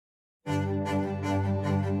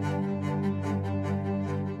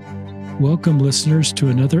Welcome, listeners, to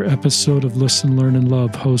another episode of Listen, Learn, and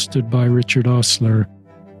Love, hosted by Richard Osler.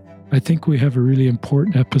 I think we have a really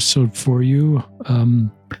important episode for you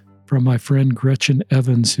from my friend Gretchen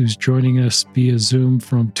Evans, who's joining us via Zoom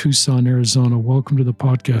from Tucson, Arizona. Welcome to the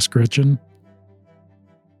podcast, Gretchen.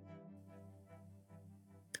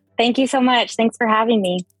 Thank you so much. Thanks for having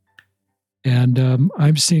me. And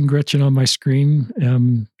I'm seeing Gretchen on my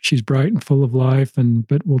screen. She's bright and full of life,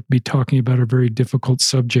 but we'll be talking about a very difficult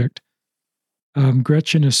subject.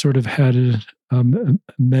 Gretchen has sort of had an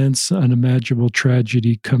immense, unimaginable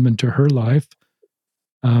tragedy come into her life.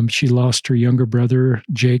 She lost her younger brother,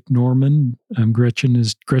 Jake Norman.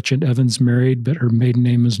 Gretchen Evans married, but her maiden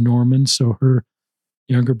name is Norman. So her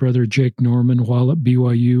younger brother, Jake Norman, while at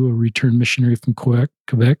BYU, a returned missionary from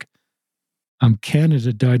Quebec,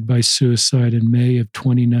 Canada, died by suicide in May of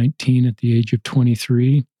 2019 at the age of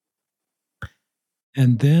 23.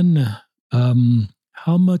 And then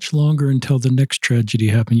how much longer until the next tragedy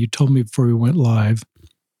happened? You told me before we went live.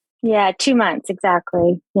 Yeah, 2 months,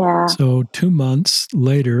 exactly. Yeah. So 2 months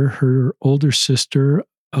later, her older sister,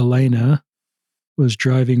 Elena, was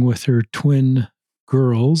driving with her twin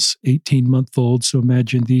girls, 18-month-old. So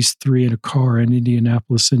imagine these three in a car in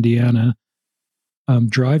Indianapolis, Indiana,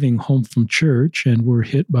 driving home from church, and were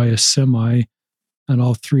hit by a semi, and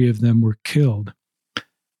all three of them were killed.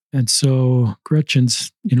 And so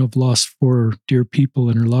Gretchen's, lost four dear people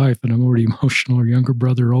in her life, and I'm already emotional. Her younger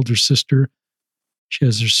brother, older sister. She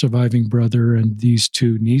has her surviving brother and these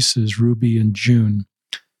two nieces, Ruby and June.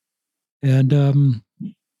 And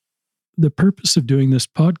the purpose of doing this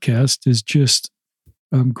podcast is just,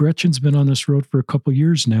 Gretchen's been on this road for a couple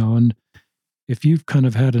years now. And if you've kind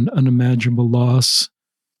of had an unimaginable loss,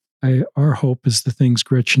 our hope is the things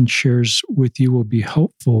Gretchen shares with you will be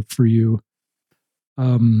helpful for you.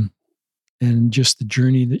 And just the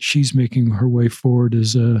journey that she's making her way forward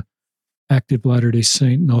as a active Latter-day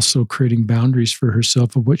Saint, and also creating boundaries for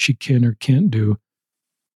herself of what she can or can't do.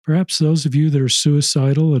 Perhaps those of you that are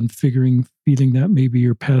suicidal and feeling that may be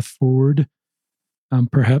your path forward,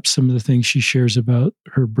 perhaps some of the things she shares about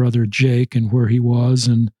her brother Jake and where he was,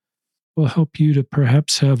 and will help you to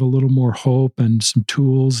perhaps have a little more hope and some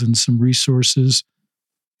tools and some resources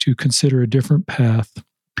to consider a different path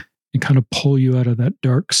and kind of pull you out of that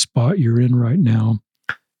dark spot you're in right now.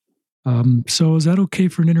 So is that okay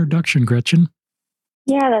for an introduction, Gretchen?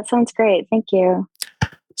 Yeah, that sounds great. Thank you.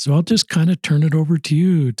 So I'll just kind of turn it over to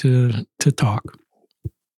you to talk.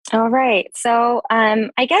 All right. So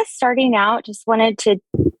I guess starting out, just wanted to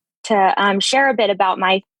share a bit about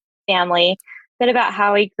my family, a bit about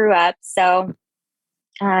how we grew up. So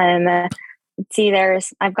let's see,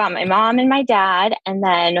 I've got my mom and my dad, and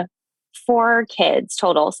then 4 kids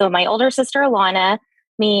total. So my older sister, Alana,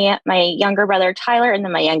 me, my younger brother, Tyler, and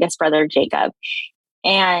then my youngest brother, Jacob.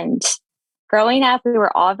 And growing up, we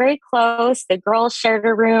were all very close. The girls shared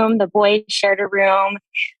a room. The boys shared a room.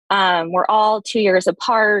 We're all 2 years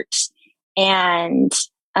apart. And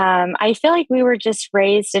I feel like we were just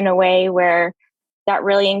raised in a way where that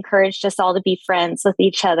really encouraged us all to be friends with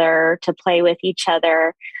each other, to play with each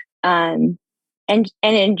other, and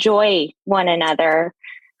enjoy one another.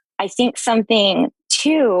 I think something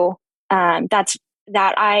too that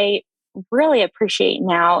I really appreciate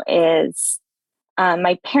now is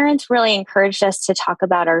my parents really encouraged us to talk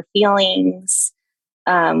about our feelings.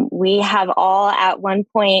 We have all at one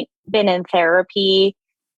point been in therapy.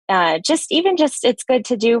 It's good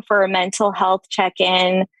to do for a mental health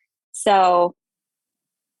check-in. So,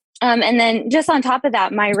 and then just on top of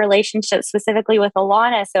that, my relationship specifically with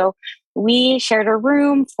Alana. So we shared a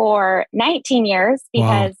room for 19 years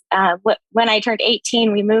because when I turned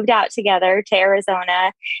 18, we moved out together to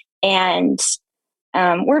Arizona, and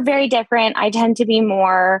we're very different. I tend to be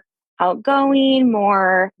more outgoing,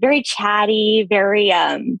 very chatty,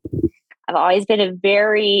 I've always been a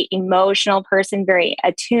very emotional person, very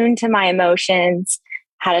attuned to my emotions,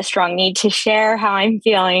 had a strong need to share how I'm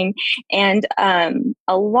feeling. And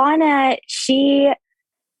Alana, she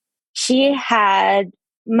had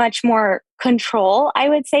much more control, I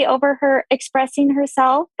would say, over her expressing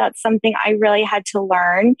herself. That's something I really had to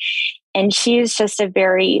learn. And she's just a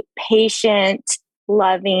very patient,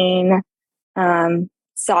 loving,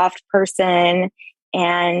 soft person.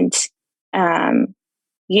 And,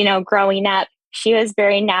 growing up, she was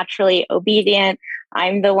very naturally obedient.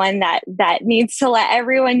 I'm the one that needs to let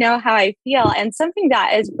everyone know how I feel. And something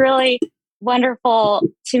that is really wonderful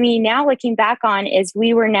to me now, looking back on, is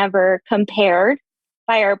we were never compared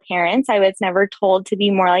by our parents. I was never told to be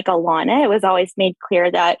more like Alana. It was always made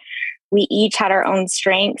clear that we each had our own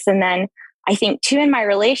strengths. And then I think too, in my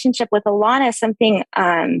relationship with Alana, something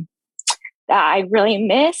that that I really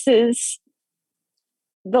miss is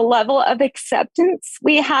the level of acceptance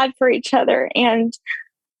we had for each other and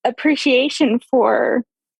appreciation for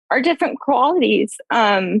our different qualities.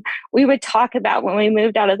 We would talk about when we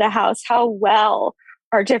moved out of the house how well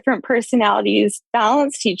our different personalities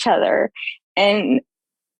balanced each other, and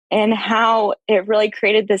how it really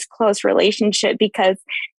created this close relationship, because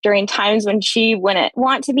during times when she wouldn't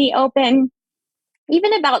want to be open,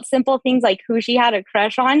 even about simple things like who she had a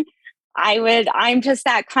crush on, I'm just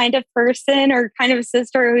that kind of person or kind of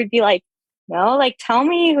sister who would be like, no, like, tell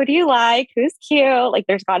me, who do you like? Who's cute? Like,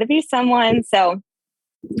 there's got to be someone. So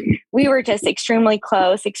we were just extremely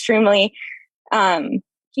close, extremely,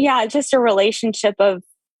 just a relationship of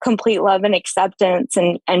complete love and acceptance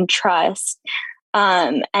and trust.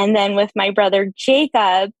 And then with my brother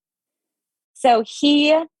Jacob, so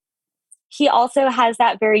he also has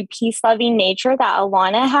that very peace-loving nature that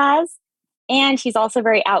Alana has. And he's also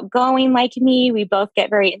very outgoing like me. We both get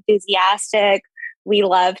very enthusiastic. We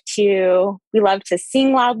love to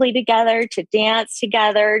sing loudly together, to dance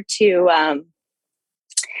together,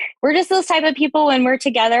 we're just those type of people. When we're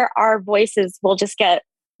together, our voices would just get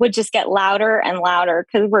louder and louder,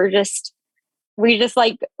 because we just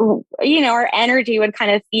like, our energy would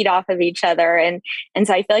kind of feed off of each other. And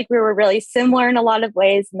so I feel like we were really similar in a lot of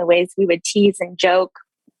ways, in the ways we would tease and joke.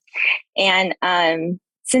 And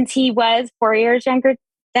since he was 4 years younger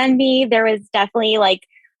than me, there was definitely like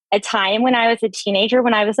a time when I was a teenager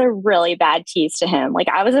when I was a really bad tease to him. Like,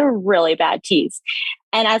 I was a really bad tease.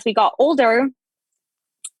 And as we got older,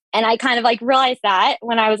 and I kind of like realized that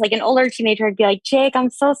when I was like an older teenager, I'd be like, Jake, I'm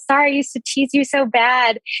so sorry I used to tease you so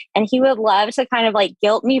bad. And he would love to kind of like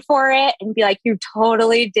guilt me for it and be like, you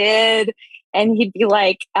totally did. And he'd be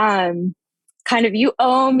like, kind of, you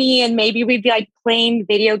owe me. And maybe we'd be like playing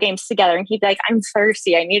video games together. And he'd be like, I'm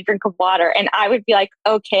thirsty, I need a drink of water. And I would be like,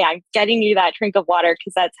 okay, I'm getting you that drink of water.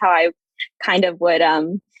 Cause that's how I kind of would,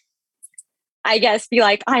 I guess, be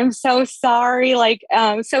like, I'm so sorry. Like,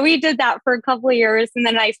 so we did that for a couple of years. And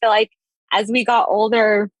then I feel like as we got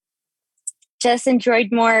older, just enjoyed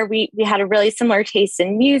more. We had a really similar taste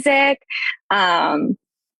in music.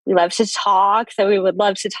 We love to talk. So we would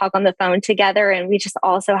love to talk on the phone together. And we just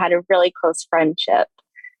also had a really close friendship.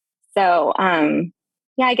 So,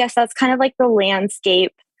 I guess that's kind of like the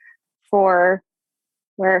landscape for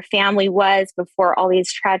where family was before all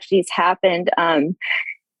these tragedies happened.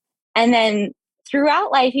 And then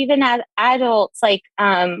throughout life, even as adults, like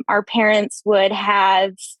our parents would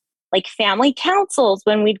have like family councils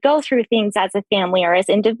when we'd go through things as a family or as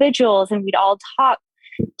individuals, and we'd all talk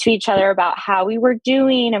to each other about how we were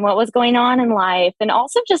doing and what was going on in life, and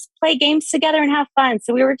also just play games together and have fun.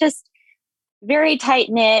 So we were just very tight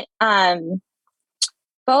knit.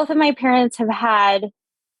 Both of my parents have had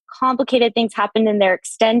complicated things happen in their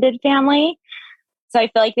extended family. So I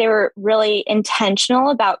feel like they were really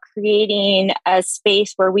intentional about creating a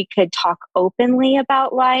space where we could talk openly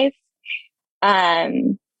about life.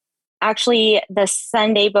 Actually, the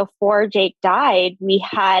Sunday before Jake died, we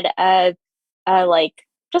had a like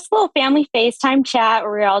just a little family FaceTime chat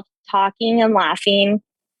where we were all talking and laughing.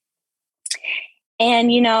 And,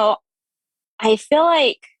 I feel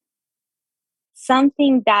like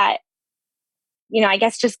something that, I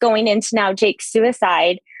guess just going into now Jake's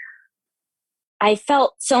suicide, I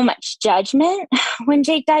felt so much judgment when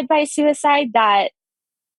Jake died by suicide, that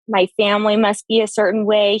my family must be a certain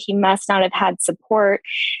way. He must not have had support.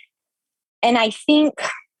 And I think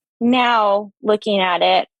now looking at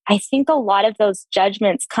it, I think a lot of those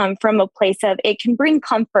judgments come from a place of, it can bring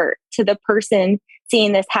comfort to the person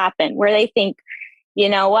seeing this happen, where they think, you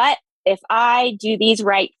know what, if I do these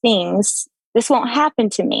right things, this won't happen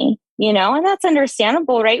to me, and that's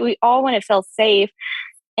understandable, right? We all want to feel safe.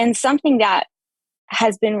 And something that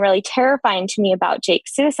has been really terrifying to me about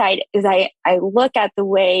Jake's suicide is I look at the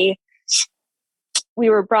way we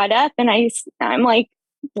were brought up, and I'm like,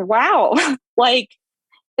 wow, like,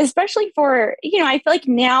 especially for, I feel like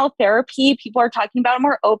now therapy, people are talking about it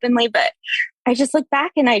more openly, but I just look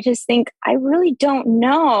back and I just think, I really don't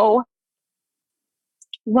know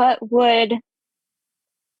what would,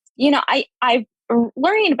 I'm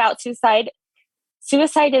learning about suicide.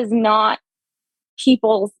 Suicide is not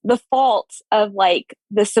the fault of like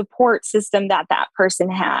the support system that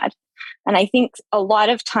person had. And I think a lot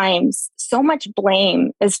of times so much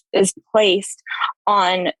blame is placed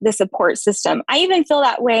on the support system. I even feel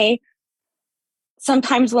that way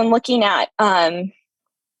sometimes when looking at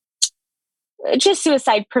just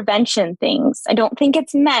suicide prevention things. I don't think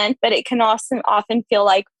it's meant, but it can also often feel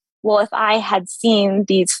like, well, if I had seen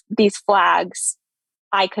these flags,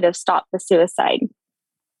 I could have stopped the suicide.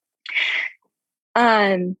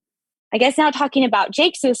 I guess now talking about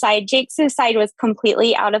Jake's suicide was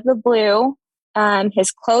completely out of the blue.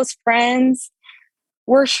 His close friends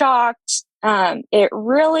were shocked. It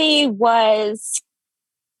really was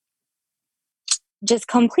just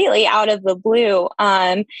completely out of the blue.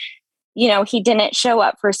 He didn't show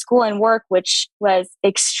up for school and work, which was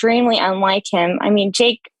extremely unlike him. I mean,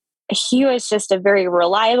 Jake, he was just a very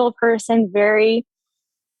reliable person,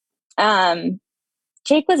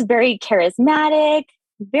 Jake was very charismatic,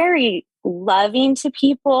 very loving to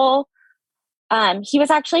people. He was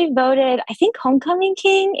actually voted, I think, homecoming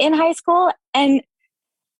king in high school. And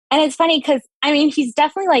it's funny because, I mean, he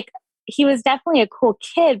was definitely a cool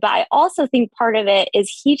kid, but I also think part of it is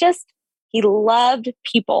he loved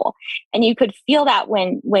people. And you could feel that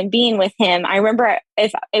when being with him. I remember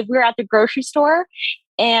if we were at the grocery store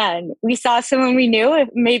and we saw someone we knew,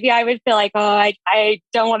 maybe I would feel like, oh, I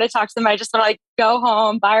don't want to talk to them. I just want to like go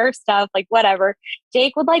home, buy our stuff, like whatever.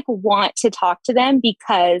 Jake would like want to talk to them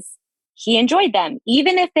because he enjoyed them.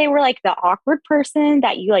 Even if they were like the awkward person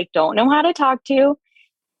that you like don't know how to talk to,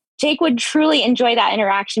 Jake would truly enjoy that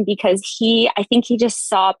interaction because I think he just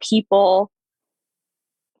saw people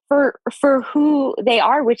for who they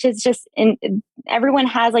are, which is just, and everyone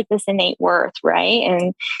has like this innate worth,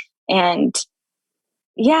 right? And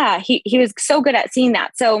yeah, he was so good at seeing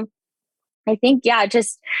that. So I think, yeah,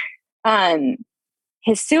 just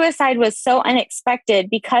his suicide was so unexpected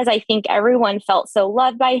because I think everyone felt so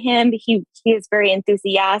loved by him. He is very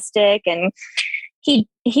enthusiastic, and he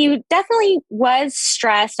definitely was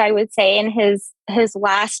stressed, I would say, in his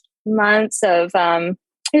last months of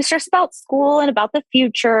he was stressed about school and about the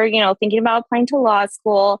future, thinking about applying to law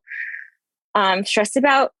school, stressed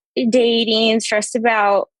about dating, stressed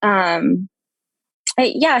about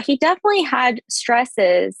yeah, he definitely had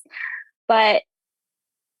stresses. But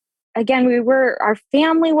again, our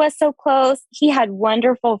family was so close. He had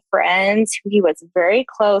wonderful friends who he was very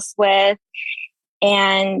close with,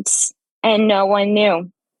 and no one knew.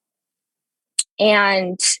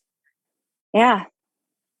 And yeah.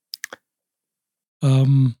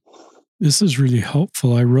 This is really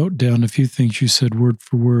helpful. I wrote down a few things you said word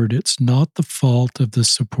for word. It's not the fault of the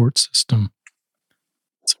support system.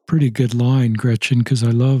 It's a pretty good line, Gretchen, because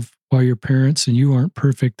I love why your parents and you aren't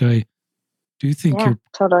perfect. I do think you're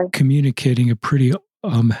totally communicating a pretty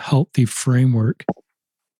healthy framework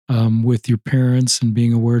with your parents and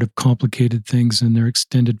being aware of complicated things in their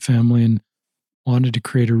extended family and wanted to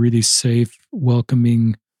create a really safe,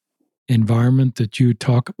 welcoming environment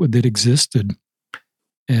that existed.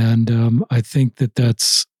 And I think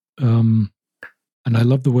that's, and I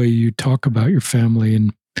love the way you talk about your family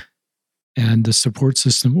and the support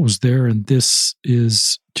system was there. And this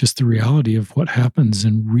is just the reality of what happens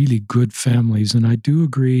in really good families. And I do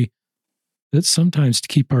agree that sometimes to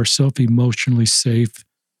keep ourselves emotionally safe,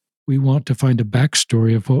 we want to find a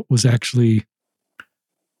backstory of what was actually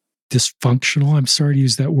dysfunctional. I'm sorry to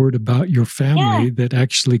use that word about your family that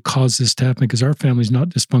actually caused this to happen, because our family's not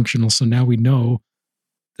dysfunctional. So now we know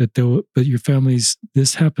that but your families,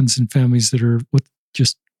 this happens in families that are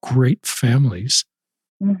just great families.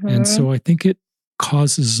 Mm-hmm. And so I think it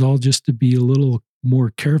causes us all just to be a little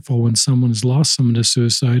more careful when someone has lost someone to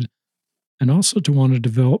suicide, and also to want to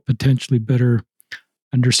develop potentially better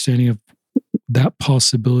understanding of that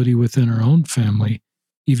possibility within our own family,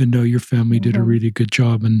 even though your family did a really good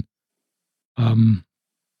job. And and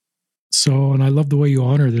I love the way you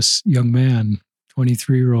honor this young man,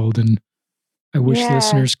 23-year-old. And I wish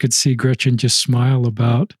listeners could see Gretchen just smile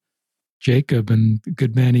about Jacob and the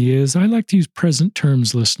good man he is. I like to use present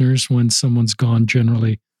terms, listeners, when someone's gone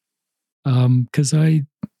generally, because they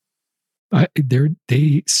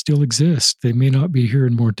still exist. They may not be here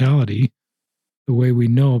in mortality the way we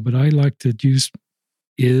know, but I like to use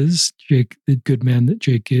Jake, the good man that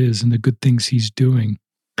Jake is, and the good things he's doing.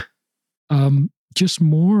 Just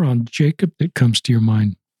more on Jacob that comes to your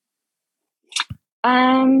mind.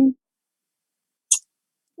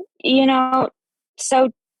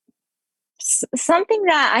 So something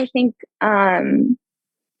that I think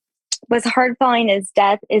was hard following his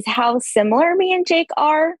death is how similar me and Jake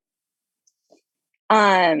are.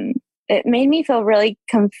 It made me feel really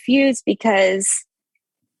confused because,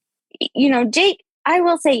 Jake, I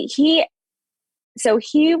will say he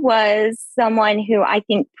was someone who I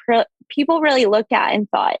think people really looked at and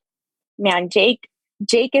thought, man, Jake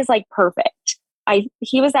is like perfect.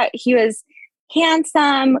 He was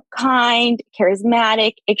handsome, kind,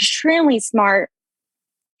 charismatic, extremely smart.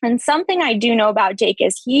 And something I do know about Jake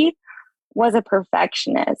is he was a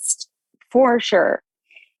perfectionist, for sure.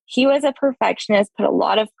 He was a perfectionist, put a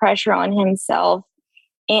lot of pressure on himself.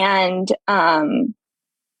 And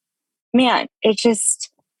man, it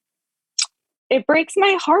just, it breaks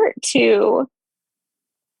my heart to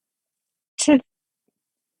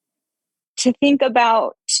think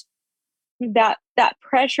about that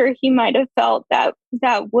pressure he might have felt that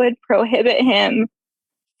would prohibit him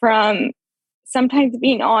from sometimes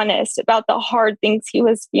being honest about the hard things he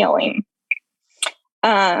was feeling.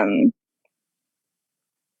 You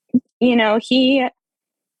know, he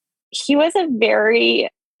was a very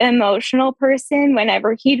emotional person.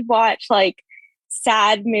 Whenever he'd watch like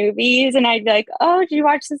sad movies and I'd be like, "Oh, did you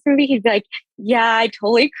watch this movie?" He'd be like, "Yeah, I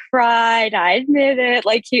totally cried. I admit it."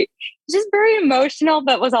 Like he's just very emotional,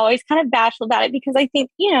 but was always kind of bashful about it, because I think,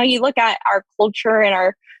 you know, you look at our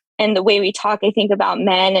culture and the way we talk, I think about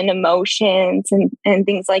men and emotions and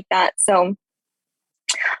things like that. So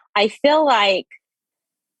I feel like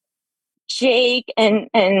Jake and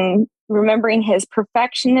remembering his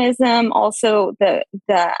perfectionism, also the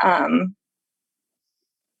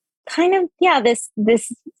kind of, yeah,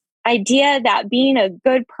 this idea that being a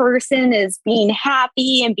good person is being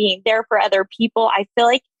happy and being there for other people. I feel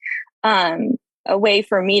like a way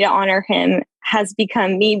for me to honor him has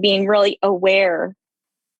become me being really aware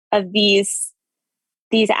of these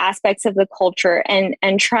aspects of the culture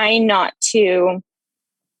and trying not to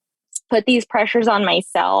put these pressures on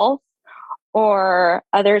myself or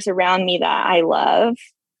others around me that I love.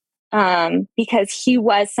 Because he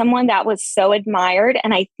was someone that was so admired.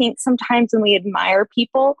 And I think sometimes when we admire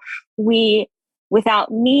people, we,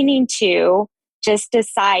 without meaning to, just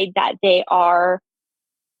decide that they are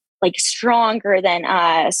like stronger than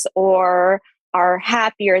us or are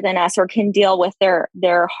happier than us or can deal with their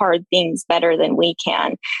hard things better than we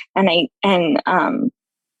can.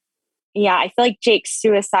 Yeah, I feel like Jake's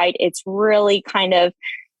suicide, it's really kind of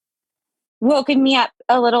woken me up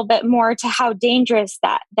a little bit more to how dangerous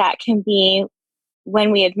that can be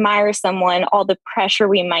when we admire someone, all the pressure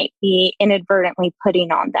we might be inadvertently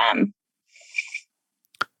putting on them.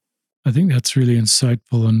 I think that's really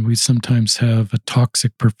insightful. And we sometimes have a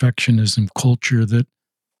toxic perfectionism culture that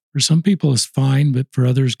for some people is fine, but for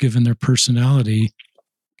others, given their personality,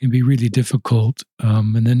 can be really difficult.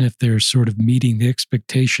 And then if they're sort of meeting the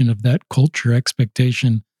expectation of that culture,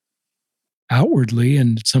 expectation outwardly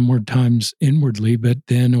and sometimes inwardly, but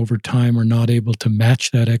then over time are not able to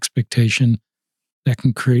match that expectation, that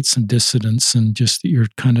can create some dissonance and just that you're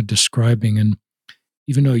kind of describing. And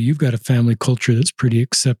even though you've got a family culture that's pretty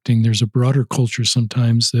accepting, there's a broader culture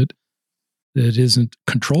sometimes that isn't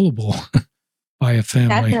controllable by a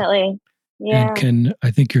family. Definitely. Yeah. And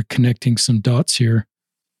I think you're connecting some dots here.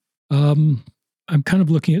 I'm kind of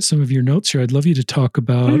looking at some of your notes here. I'd love you to talk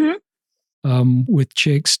about with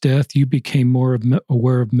Jake's death, you became more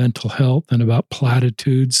aware of mental health and about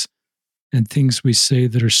platitudes and things we say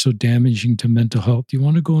that are so damaging to mental health. Do you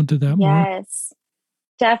want to go into that more? Yes,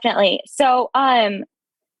 definitely. So,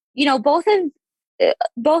 you know, both of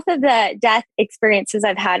the death experiences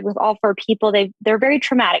I've had with all four people, they're very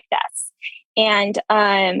traumatic deaths. And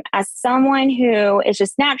as someone who is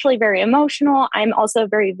just naturally very emotional, I'm also a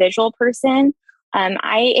very visual person.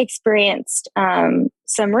 I experienced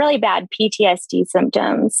some really bad PTSD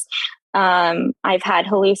symptoms. I've had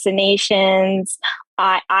hallucinations.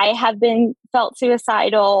 I have felt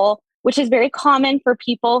suicidal, which is very common for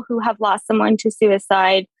people who have lost someone to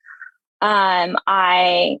suicide.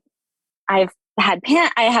 I've had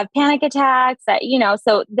I have panic attacks. That, you know,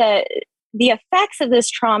 so the effects of this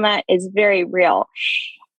trauma is very real.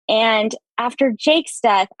 And after Jake's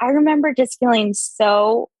death, I remember just feeling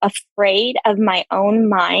so afraid of my own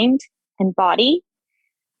mind and body.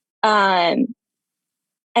 And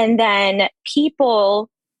then people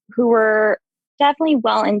who were definitely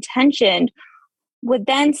well-intentioned would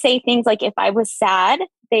then say things like, if I was sad,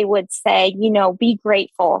 they would say, you know, be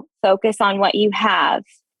grateful, focus on what you have.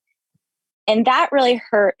 And that really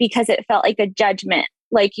hurt because it felt like a judgment.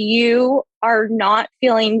 Like you are not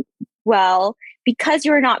feeling well because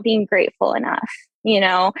you're not being grateful enough, you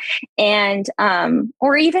know? And,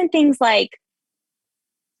 or even things like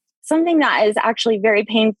something that is actually very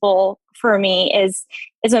painful for me is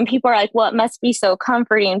when people are like, well, it must be so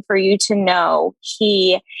comforting for you to know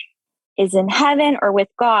he is in heaven or with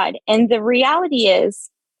God. And the reality is,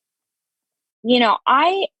 you know,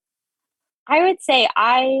 I would say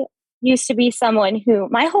I used to be someone who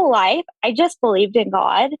my whole life, I just believed in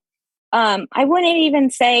God. I wouldn't even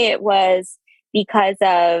say it was because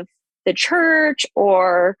of the church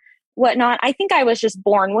or whatnot. I think I was just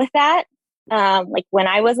born with that. Like when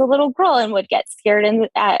I was a little girl and would get scared in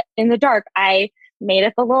the dark, I made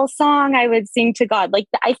up a little song I would sing to God. Like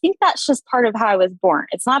I think that's just part of how I was born.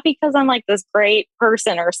 It's not because I'm like this great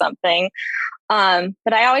person or something.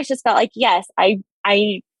 But I always just felt like, yes, I've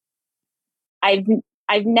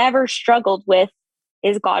I've never struggled with,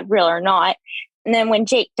 is God real or not? And then when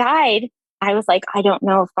Jake died, I was like, I don't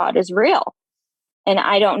know if God is real. And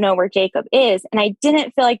I don't know where Jacob is. And I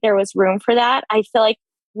didn't feel like there was room for that. I feel like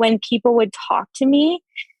when people would talk to me,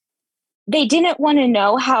 they didn't want to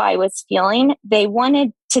know how I was feeling. They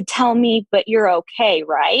wanted to tell me, but you're okay,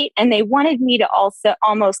 right? And they wanted me to also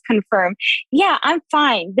almost confirm, yeah, I'm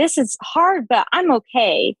fine. This is hard, but I'm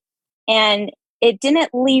okay. And it didn't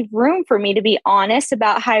leave room for me to be honest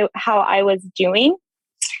about how I was doing.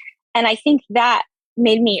 And I think that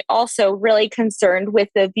made me also really concerned with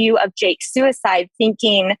the view of Jake's suicide,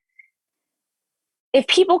 thinking if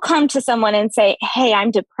people come to someone and say, hey,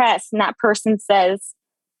 I'm depressed, and that person says,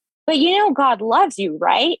 but God loves you,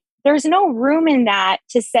 right? There's no room in that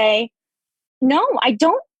to say, no, I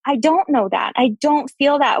don't know that. I don't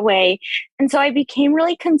feel that way. And so I became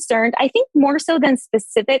really concerned, I think more so than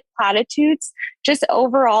specific platitudes, just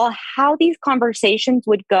overall how these conversations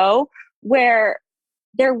would go, where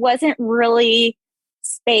there wasn't really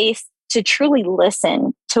space to truly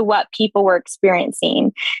listen to what people were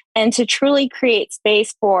experiencing and to truly create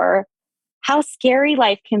space for how scary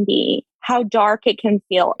life can be, how dark it can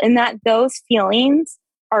feel, and that those feelings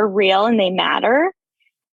are real and they matter.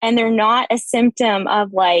 And they're not a symptom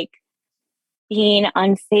of like being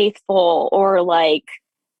unfaithful or like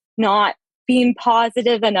not being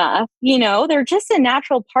positive enough. They're just a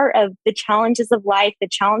natural part of the challenges of life, the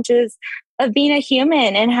challenges of being a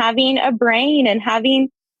human and having a brain and having,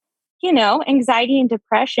 anxiety and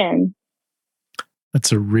depression.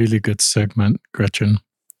 That's a really good segment, Gretchen.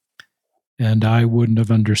 And I wouldn't have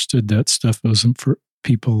understood that stuff if it wasn't for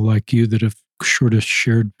people like you that have sort of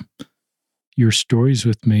shared your stories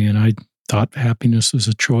with me. And I thought happiness was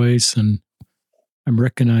a choice. And I'm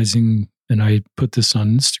recognizing, and I put this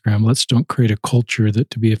on Instagram, let's don't create a culture that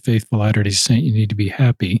to be a faithful Latter-day Saint, you need to be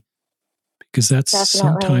happy, because that's Definitely.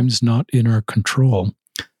 sometimes not in our control.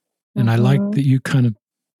 And I like that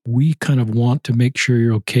we kind of want to make sure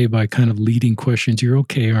you're okay by kind of leading questions. You're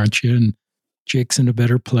okay, aren't you? And Jake's in a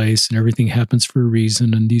better place and everything happens for a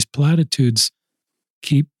reason. And these platitudes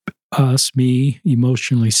keep me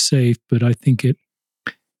emotionally safe, but I think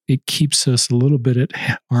it keeps us a little bit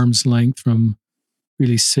at arm's length from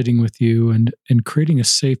really sitting with you and creating a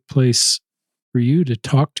safe place for you to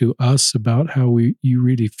talk to us about how you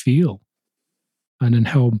really feel and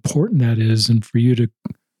how important that is, and for you to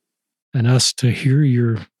and us to hear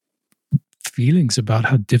your feelings about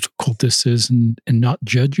how difficult this is and not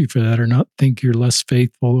judge you for that or not think you're less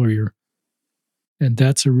faithful and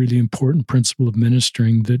that's a really important principle of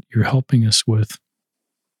ministering that you're helping us with.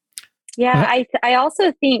 Yeah, I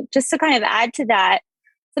also think, just to kind of add to that,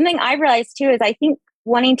 something I realized too is I think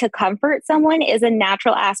wanting to comfort someone is a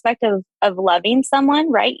natural aspect of loving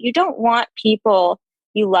someone, right? You don't want people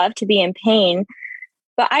you love to be in pain.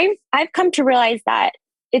 But I've come to realize that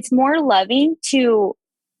it's more loving to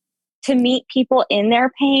meet people in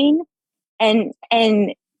their pain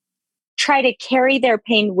and try to carry their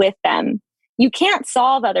pain with them. You can't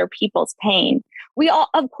solve other people's pain.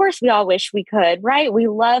 Of course we all wish we could, right? We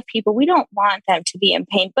love people. We don't want them to be in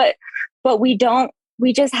pain, but we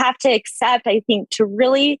just have to accept, I think, to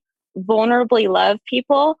really vulnerably love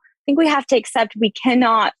people, I think we have to accept we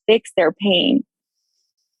cannot fix their pain.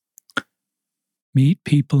 Meet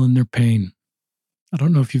people in their pain. I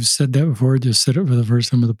don't know if you've said that before, just said it for the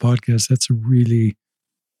first time of the podcast. That's a really,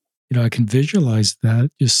 I can visualize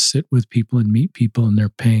that. Just sit with people and meet people in their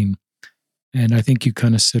pain. And I think you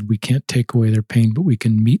kind of said we can't take away their pain, but we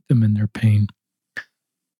can meet them in their pain.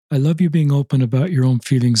 I love you being open about your own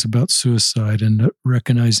feelings about suicide and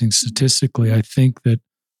recognizing statistically, I think that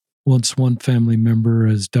once one family member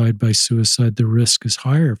has died by suicide, the risk is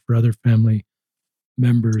higher for other family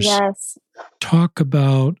members. Yes. Talk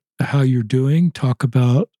about how you're doing. Talk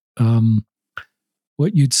about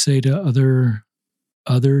what you'd say to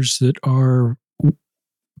others that are,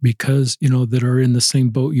 because, that are in the same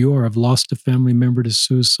boat you are, have lost a family member to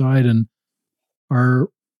suicide and are,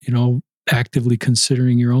 actively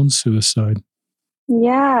considering your own suicide.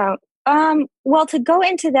 Yeah. Well, to go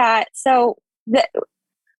into that, so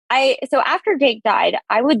after Jake died,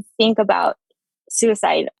 I would think about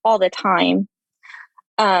suicide all the time,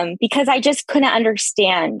 because I just couldn't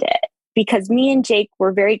understand it, because me and Jake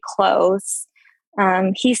were very close.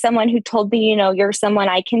 He's someone who told me, you're someone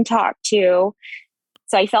I can talk to.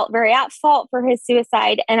 So I felt very at fault for his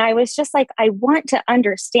suicide. And I was just like, I want to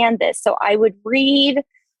understand this. So I would read,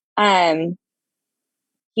 I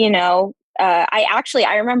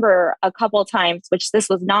remember a couple of times, which this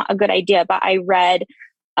was not a good idea, but I read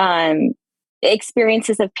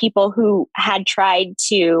experiences of people who had tried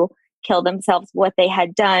to kill themselves, what they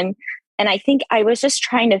had done. And I think I was just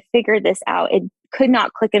trying to figure this out. It could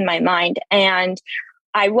not click in my mind. And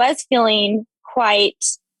I was feeling quite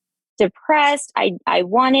depressed. I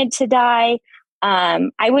wanted to die.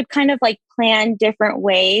 I would kind of like plan different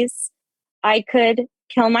ways I could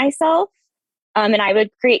kill myself. And I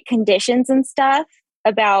would create conditions and stuff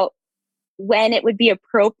about when it would be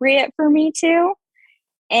appropriate for me to.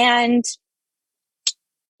 And,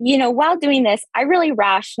 while doing this, I really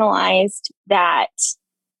rationalized that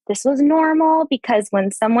this was normal, because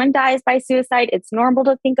when someone dies by suicide, it's normal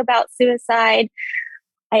to think about suicide.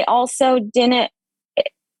 I also didn't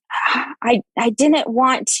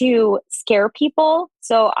want to scare people.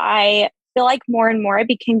 So I feel like more and more I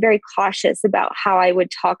became very cautious about how I would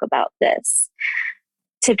talk about this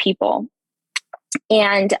to people.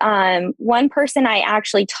 And one person I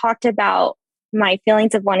actually talked about my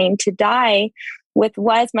feelings of wanting to die with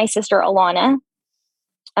was my sister Alana,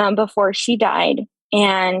 before she died.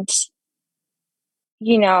 And,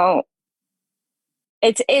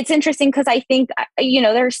 it's interesting because I think,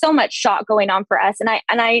 there's so much shock going on for us. And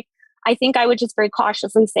I think I would just very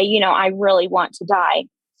cautiously say, I really want to die.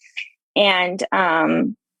 And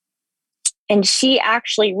she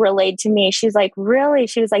actually relayed to me, she's like, really?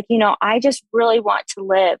 She was like, I just really want to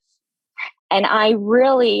live. And I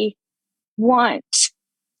really want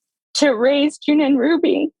to raise June and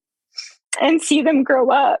Ruby and see them grow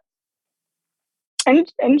up.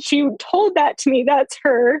 And she told that to me. That's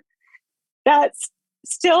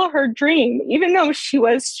still her dream, even though she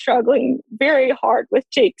was struggling very hard with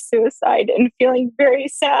Jake's suicide and feeling very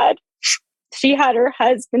sad. She had her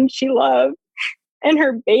husband she loved and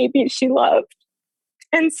her baby she loved.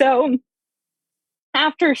 And so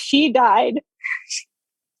after she died,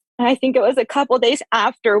 I think it was a couple days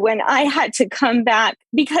after, when I had to come back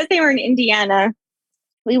because they were in Indiana,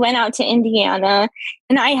 we went out to Indiana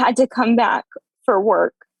and I had to come back for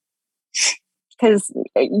work because,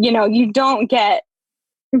 you don't get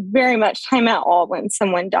very much time at all when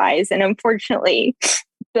someone dies. And unfortunately,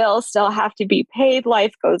 bills still have to be paid.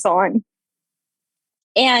 Life goes on.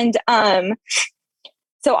 And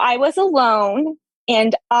so I was alone,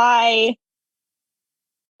 and all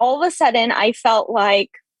of a sudden I felt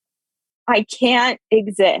like I can't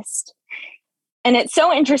exist. And it's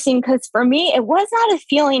so interesting because for me, it was not a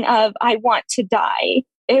feeling of I want to die.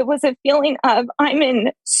 It was a feeling of I'm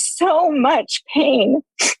in so much pain.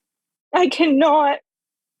 I cannot.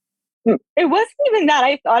 It wasn't even that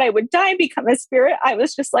I thought I would die and become a spirit. I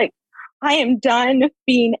was just like, I am done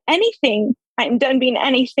being anything. I'm done being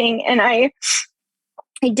anything. And I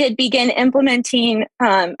did begin implementing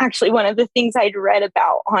actually one of the things I'd read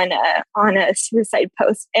about on a suicide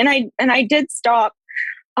post. And I did stop.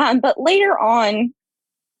 But later on,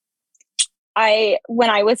 when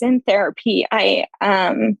I was in therapy,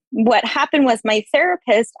 what happened was my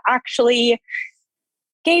therapist actually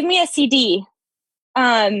gave me a CD.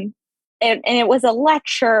 And it was a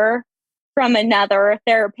lecture from another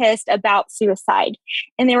therapist about suicide.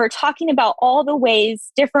 And they were talking about all the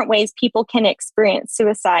different ways people can experience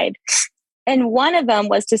suicide. And one of them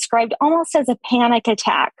was described almost as a panic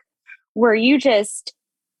attack, where you're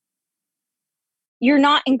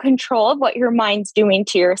not in control of what your mind's doing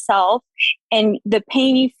to yourself. And the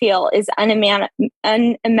pain you feel is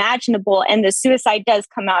unimaginable. And the suicide does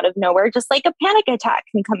come out of nowhere, just like a panic attack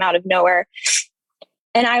can come out of nowhere.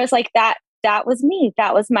 And I was like, that was me.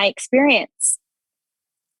 That was my experience.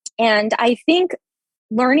 And I think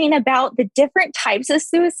learning about the different types of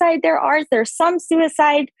suicide there's some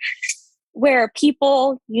suicide where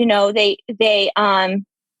people, they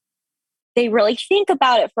really think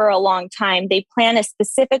about it for a long time. They plan a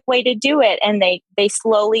specific way to do it, and they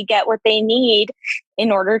slowly get what they need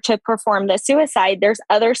in order to perform the suicide. There's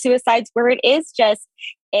other suicides where it is just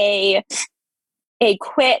a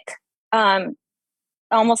quick,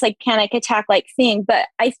 almost like panic attack like thing. But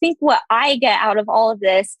I think what I get out of all of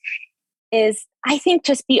this is, I think,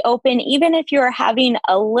 just be open. Even if you're having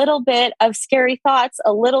a little bit of scary thoughts,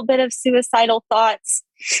 a little bit of suicidal thoughts,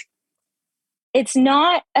 it's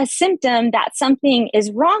not a symptom that something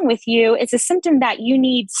is wrong with you. It's a symptom that you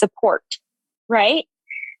need support, right?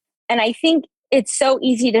 And I think it's so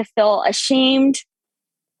easy to feel ashamed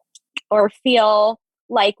or feel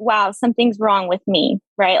like, wow, something's wrong with me,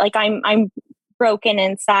 right? Like I'm broken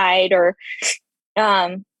inside,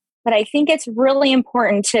 but I think it's really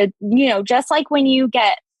important to, just like when you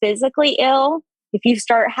get physically ill, if you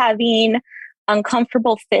start having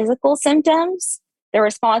uncomfortable physical symptoms, the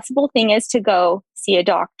responsible thing is to go see a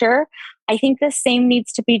doctor. I think the same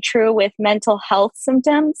needs to be true with mental health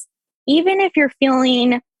symptoms. Even if you're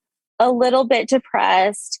feeling a little bit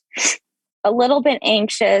depressed, a little bit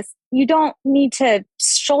anxious, you don't need to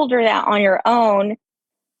shoulder that on your own.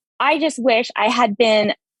 I just wish I had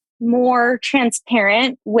been more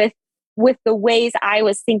transparent with the ways I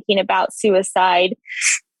was thinking about suicide,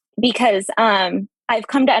 because I've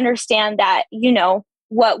come to understand that,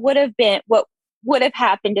 what would have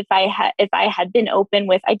happened if I had been open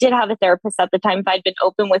with, I did have a therapist at the time, if I'd been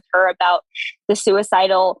open with her about the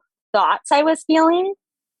suicidal thoughts I was feeling,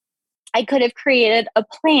 I could have created a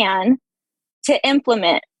plan to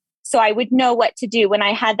implement so I would know what to do when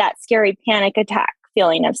I had that scary panic attack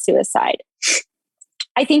feeling of suicide.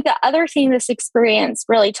 I think the other thing this experience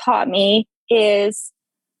really taught me is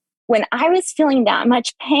when I was feeling that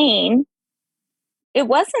much pain, it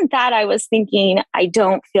wasn't that I was thinking, I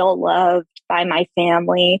don't feel loved by my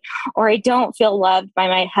family, or I don't feel loved by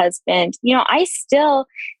my husband. I still,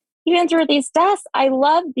 even through these deaths, I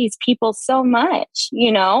love these people so much.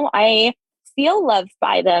 I feel loved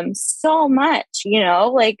by them so much,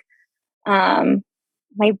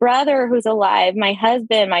 my brother who's alive, my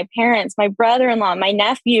husband, my parents, my brother-in-law, my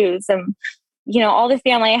nephews, and, all the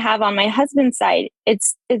family I have on my husband's side.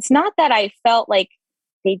 It's not that I felt like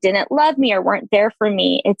they didn't love me or weren't there for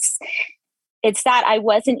me. It's that I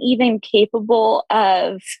wasn't even capable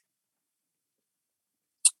of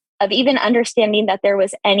even understanding that there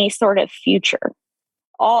was any sort of future.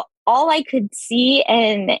 All I could see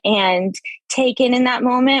and take in that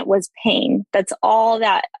moment was pain. That's all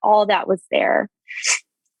that was there.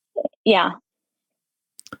 Yeah.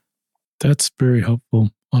 That's very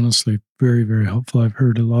helpful. Honestly, very, very helpful. I've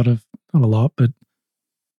heard not a lot, but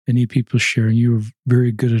many people sharing. You were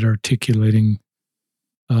very good at articulating.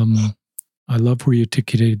 I love where you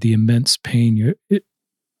articulated the immense pain.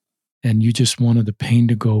 And you just wanted the pain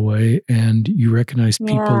to go away, and you recognized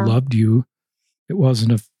people loved you. It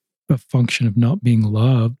wasn't a function of not being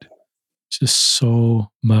loved. It's just so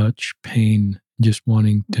much pain, just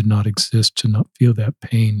wanting to not exist, to not feel that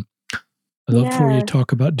pain. I love where you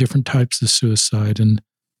talk about different types of suicide, and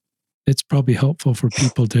it's probably helpful for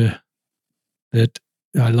people that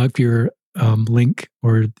I love your link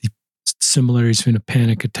or the similarities between a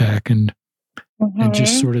panic attack and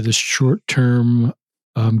just sort of this short term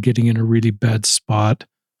getting in a really bad spot,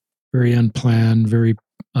 very unplanned, very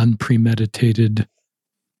unpremeditated.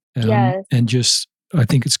 And just, I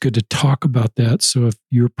think it's good to talk about that. So if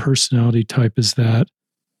your personality type is that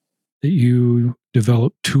you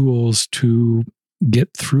develop tools to get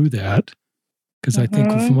through that. Because I think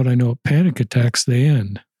from what I know of panic attacks, they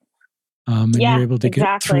end. And you're able to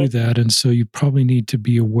get through that. And so you probably need to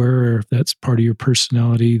be aware if that's part of your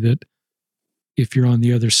personality, that if you're on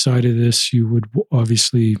the other side of this, you would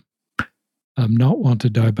obviously not want to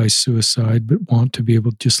die by suicide, but want to be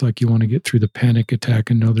able, just like you want to get through the panic attack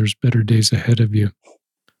and know there's better days ahead of you.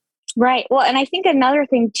 Right. Well, and I think another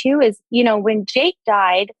thing too is, when Jake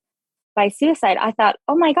died by suicide, I thought,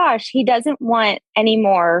 oh my gosh, he doesn't want any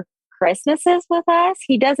more Christmases with us.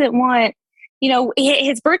 He doesn't want,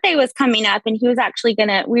 his birthday was coming up, and he was actually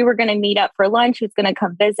we were gonna meet up for lunch. He was gonna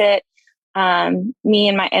come visit me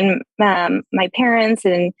and my parents,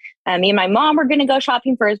 and me and my mom were gonna go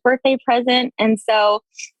shopping for his birthday present. And so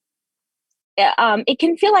it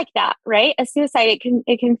can feel like that, right? A suicide,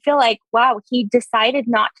 it can feel like, wow, he decided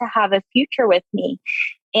not to have a future with me.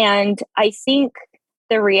 And I think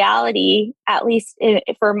the reality, at least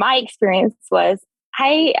for my experience, was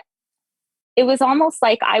it was almost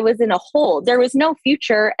like I was in a hole. There was no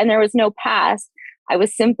future and there was no past. I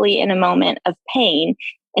was simply in a moment of pain,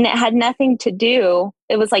 and it had nothing to do.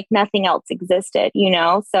 It was like nothing else existed,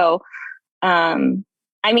 So,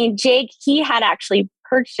 Jake, he had actually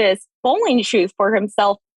purchased bowling shoes for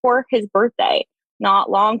himself for his birthday,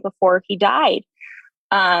 not long before he died,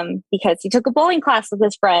 because he took a bowling class with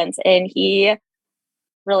his friends and he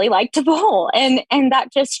really liked to bowl. And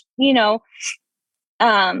that just,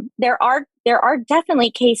 there are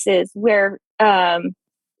definitely cases where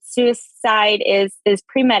suicide is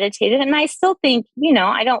premeditated. And I still think,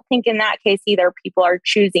 I don't think in that case either people are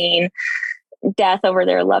choosing death over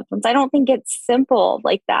their loved ones. I don't think it's simple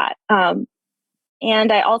like that.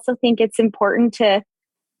 And I also think it's important to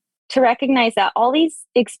recognize that all these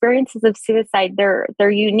experiences of suicide,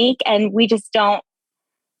 they're unique, and we just don't,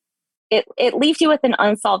 it leaves you with an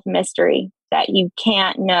unsolved mystery that you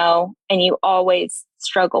can't know and you always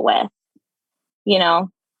struggle with, I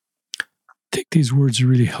think these words are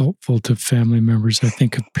really helpful to family members. I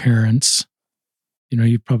think of parents.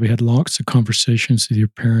 You've probably had lots of conversations with your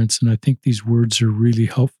parents, and I think these words are really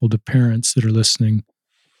helpful to parents that are listening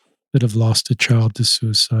that have lost a child to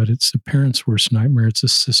suicide. It's a parent's worst nightmare. It's a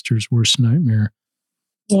sister's worst nightmare.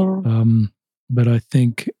 Yeah. But I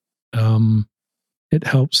think it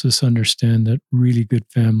helps us understand that really good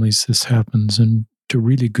families, this happens, and to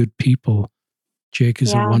really good people. Jake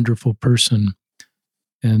is a wonderful person,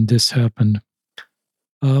 and this happened.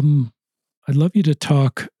 I'd love you to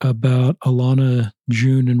talk about Alana,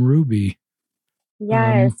 June, and Ruby.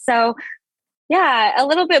 Yes. So, a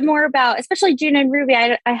little bit more about, especially June and Ruby.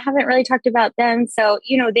 I haven't really talked about them. So,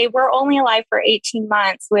 they were only alive for 18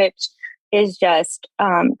 months, which is just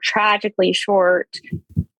tragically short.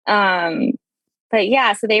 But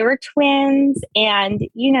yeah, so they were twins, and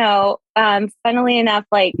funnily enough,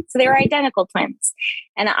 so they were identical twins,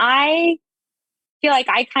 and I feel like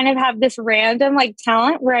I kind of have this random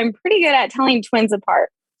talent where I'm pretty good at telling twins apart.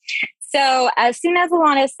 So as soon as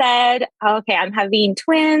Alana said, okay, I'm having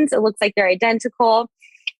twins, it looks like they're identical,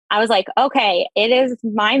 I was like, okay, it is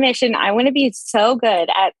my mission. I want to be so good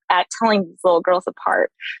at telling these little girls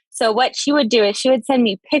apart. So what she would do is she would send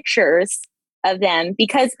me pictures of them,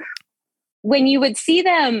 because when you would see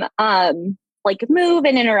them move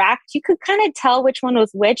and interact, you could kind of tell which one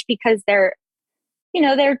was which, because they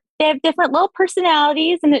have different little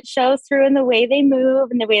personalities, and it shows through in the way they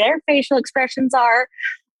move and the way their facial expressions are.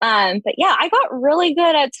 But yeah, I got really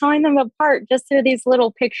good at telling them apart just through these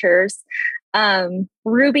little pictures.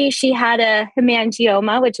 Ruby, she had a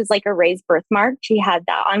hemangioma, which is like a raised birthmark. She had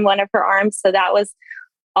that on one of her arms. So that was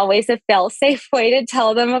always a fail-safe way to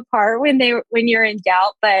tell them apart when you're in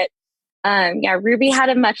doubt. But Ruby had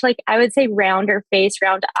a much I would say rounder face,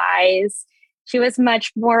 round eyes. She was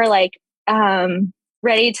much more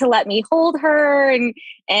ready to let me hold her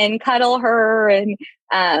and cuddle her, and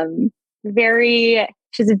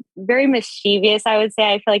she's very mischievous, I would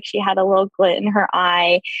say. I feel like she had a little glint in her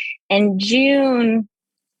eye. And June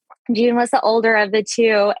was the older of the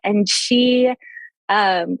two, and she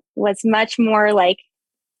was much more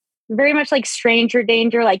very much like stranger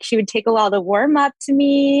danger. She would take a while to warm up to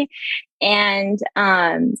me, and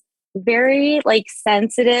very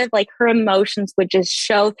sensitive. Her emotions would just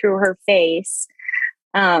show through her face.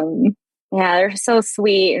 They're so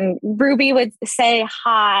sweet. And Ruby would say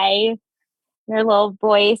hi in her little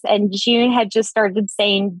voice, and June had just started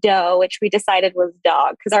saying doe, which we decided was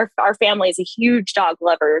dog, because our family is a huge dog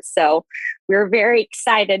lover. So we were very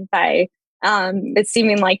excited by it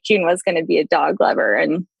seeming like June was going to be a dog lover.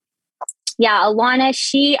 And Alana,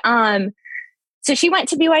 she went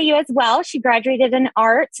to BYU as well. She graduated in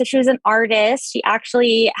art. So she was an artist. She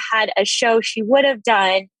actually had a show she would have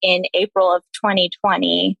done in April of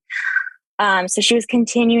 2020. So she was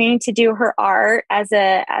continuing to do her art as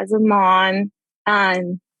a mom.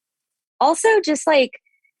 Also just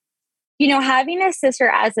having a sister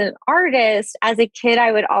as an artist, as a kid,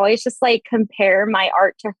 I would always just compare my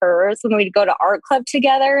art to hers when we'd go to art club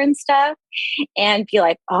together and stuff, and be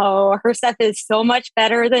like, oh, her stuff is so much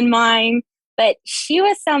better than mine. But she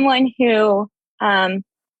was someone who, I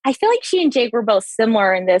feel like she and Jake were both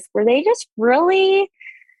similar in this, where they just really,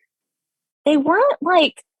 they weren't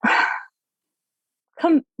really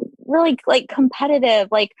competitive.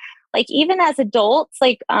 Even as adults,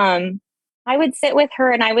 I would sit with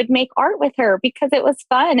her and I would make art with her because it was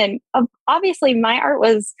fun. And obviously my art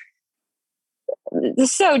was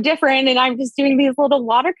so different, and I'm just doing these little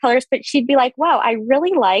watercolors, but she'd be like, wow, I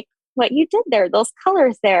really like what you did there, those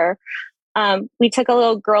colors there. We took a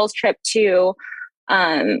little girls trip to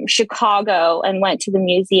Chicago and went to the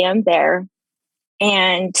museum there.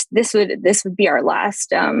 And this would be our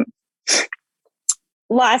last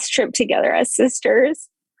trip together as sisters.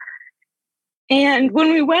 And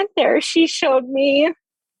when we went there, she showed me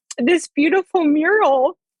this beautiful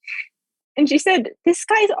mural. And she said, this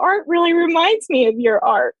guy's art really reminds me of your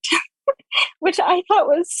art, which I thought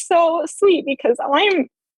was so sweet, because I'm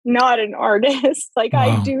not an artist. Wow.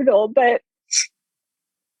 I doodle, but,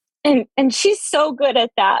 and she's so good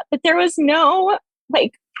at that. But there was no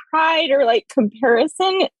pride or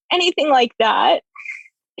comparison, anything like that.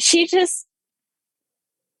 She just,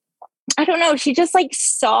 I don't know. She just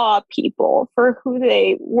saw people for who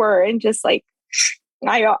they were, and just I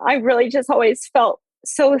really just always felt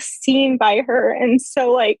so seen by her, and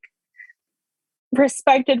so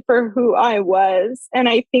respected for who I was. And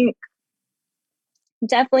I think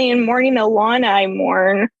definitely in mourning Alana, I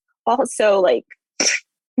mourn also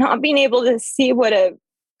not being able to see what a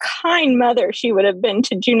kind mother she would have been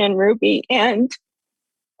to June and Ruby. And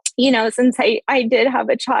since I did have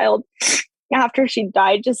a child after she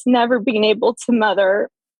died, just never being able to mother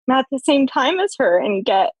at the same time as her and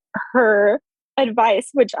get her advice,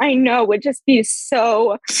 which I know would just be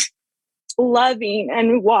so loving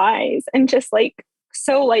and wise and just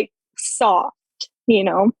so soft,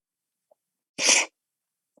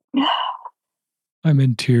 I'm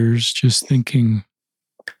in tears just thinking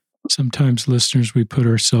sometimes listeners, we put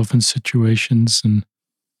ourselves in situations, and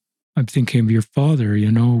I'm thinking of your father,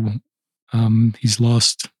 he's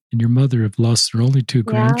lost, and your mother have lost their only two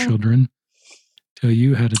grandchildren till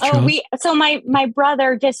you had a child. So my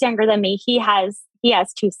brother, just younger than me, he has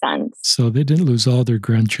two sons. So they didn't lose all their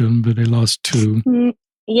grandchildren, but they lost two.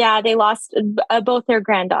 Yeah, they lost both their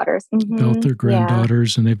granddaughters. Both their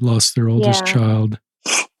granddaughters, and they've lost their oldest child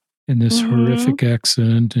in this horrific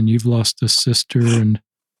accident, and you've lost a sister, and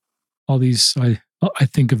all these. I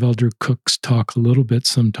think of Elder Cook's talk a little bit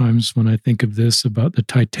sometimes when I think of this about the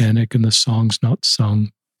Titanic and the songs not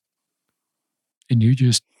sung. And you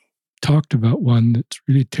just talked about one that's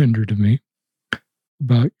really tender to me,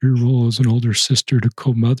 about your role as an older sister to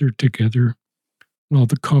co-mother together, and all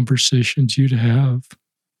the conversations you'd have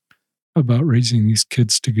about raising these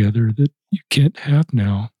kids together that you can't have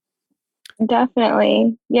now.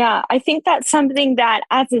 Definitely. Yeah. I think that's something that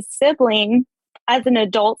as a sibling, as an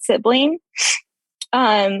adult sibling,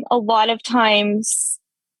 a lot of times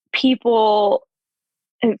people,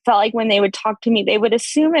 it felt like when they would talk to me, they would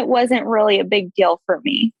assume it wasn't really a big deal for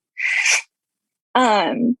me.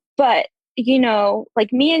 But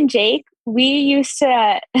like me and Jake, we used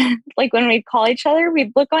to, like when we'd call each other,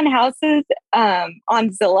 we'd look on houses on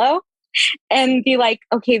Zillow and be like,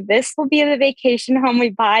 okay, this will be the vacation home we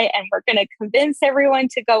buy, and we're going to convince everyone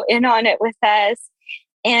to go in on it with us.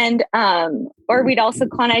 And, or we'd also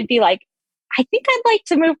call and I'd be like, I think I'd like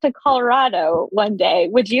to move to Colorado one day.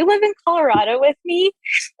 Would you live in Colorado with me?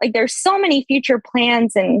 Like there's so many future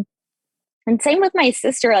plans, and same with my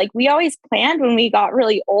sister. Like we always planned when we got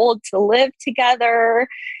really old to live together.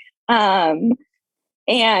 And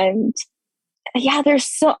yeah, there's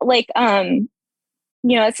so like,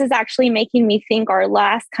 this is actually making me think our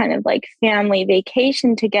last kind of like family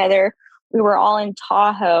vacation together, we were all in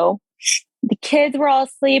Tahoe. The kids were all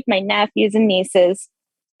asleep, my nephews and nieces.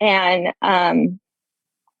 And so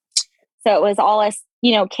it was all us,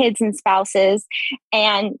 kids and spouses.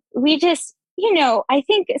 And we just, I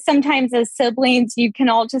think sometimes as siblings, you can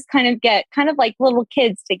all just kind of get kind of like little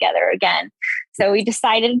kids together again. So we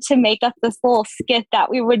decided to make up this little skit that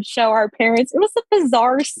we would show our parents. It was a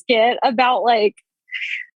bizarre skit about like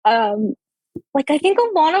I think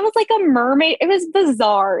Alana was like a mermaid. It was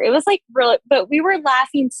bizarre. It was like really, but we were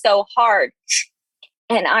laughing so hard.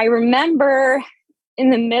 And I remember in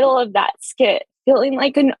the middle of that skit feeling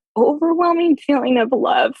like an overwhelming feeling of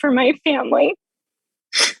love for my family.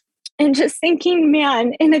 And just thinking,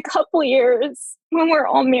 man, in a couple years when we're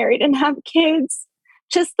all married and have kids,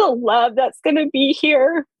 just the love that's going to be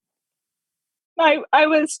here. I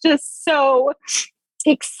was just so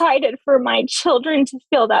excited for my children to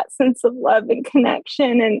feel that sense of love and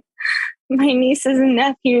connection, and my nieces and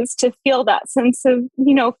nephews to feel that sense of,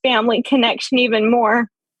 family connection even more.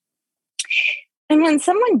 And when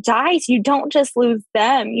someone dies, you don't just lose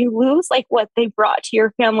them. You lose like what they brought to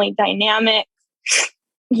your family dynamic.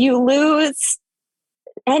 You lose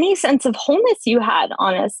any sense of wholeness you had,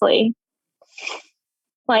 honestly.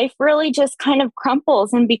 Life really just kind of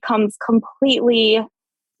crumples and becomes completely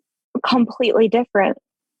different.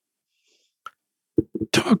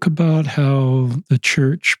 Talk about how the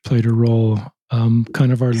church played a role.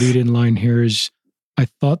 Kind of our lead-in line here is, I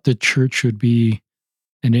thought the church would be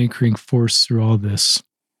an anchoring force through all this.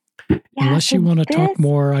 Yeah, unless you want to talk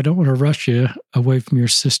more, I don't want to rush you away from your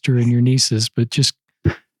sister and your nieces, but just,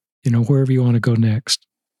 wherever you want to go next.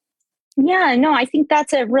 Yeah, no, I think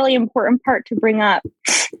that's a really important part to bring up.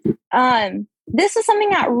 This is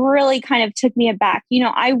something that really kind of took me aback.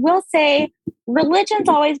 I will say religion's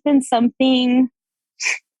always been something,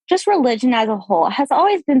 just religion as a whole has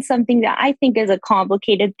always been something that I think is a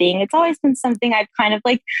complicated thing. It's always been something I've kind of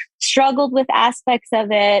like struggled with aspects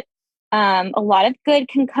of it. A lot of good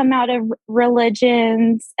can come out of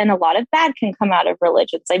religions and a lot of bad can come out of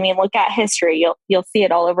religions. I mean, look at history. You'll see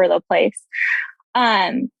it all over the place.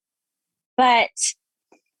 But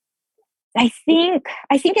I think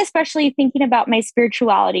especially thinking about my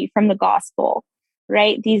spirituality from the gospel,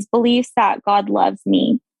 right? These beliefs that God loves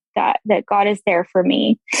me, that God is there for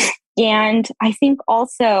me. And I think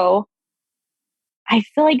also, I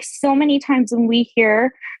feel like so many times when we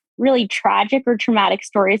hear really tragic or traumatic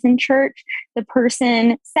stories in church, the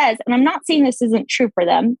person says, and I'm not saying this isn't true for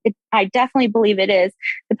them, I definitely believe it is,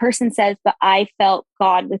 the person says, but I felt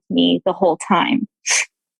God with me the whole time.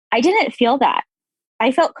 I didn't feel that.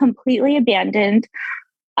 I felt completely abandoned.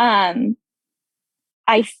 I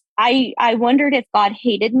wondered if God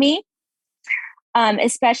hated me,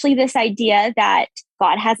 especially this idea that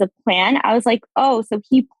God has a plan. I was like, oh, so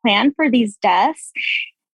he planned for these deaths.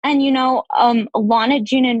 And, Alana,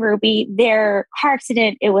 June, and Ruby, their car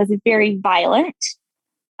accident, it was very violent.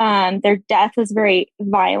 Their death was very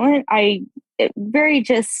violent. Very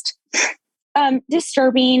just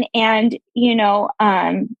disturbing. And,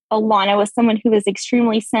 Alana was someone who was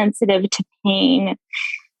extremely sensitive to pain.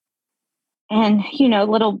 And,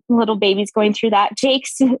 little babies going through that.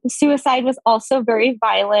 Jake's suicide was also very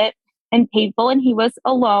violent and painful, and he was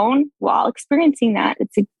alone while experiencing that.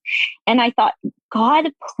 And I thought,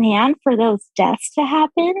 God planned for those deaths to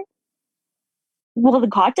happen? Well,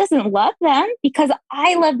 God doesn't love them because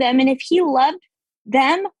I love them. And if he loved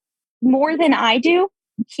them more than I do,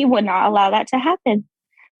 he would not allow that to happen.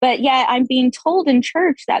 But yet I'm being told in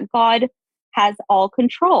church that God has all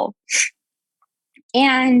control.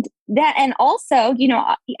 And also,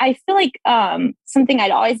 I feel like something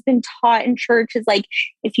I'd always been taught in church is like,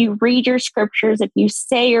 if you read your scriptures, if you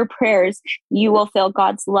say your prayers, you will feel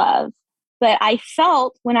God's love. But I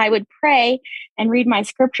felt when I would pray and read my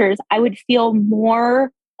scriptures, I would feel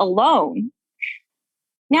more alone.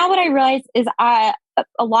 Now what I realize is a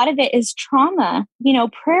lot of it is trauma.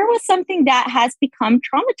 Prayer was something that has become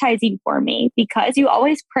traumatizing for me because you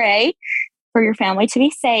always pray for your family to be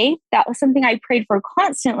safe. That was something I prayed for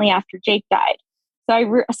constantly after Jake died.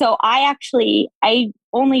 So I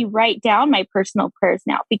only write down my personal prayers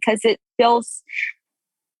now because it feels,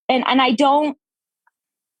 and I don't.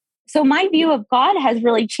 So my view of God has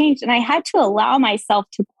really changed, and I had to allow myself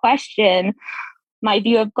to question my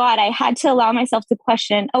view of God. I had to allow myself to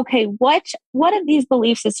question, okay, what of these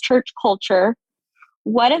beliefs is church culture?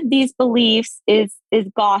 What of these beliefs is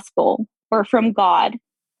gospel or from God?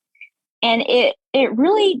 And it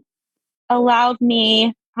really allowed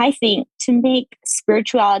me, I think, to make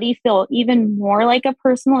spirituality feel even more like a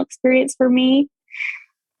personal experience for me.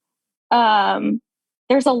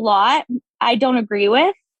 There's a lot I don't agree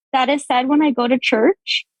with that is said when I go to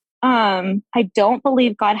church. I don't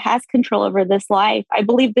believe God has control over this life. I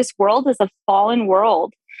believe this world is a fallen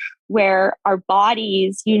world where our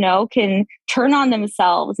bodies, can turn on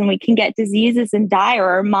themselves and we can get diseases and die, or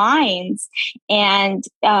our minds. And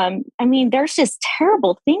there's just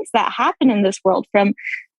terrible things that happen in this world from,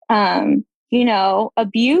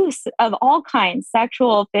 abuse of all kinds,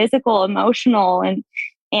 sexual, physical, emotional,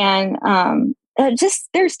 and just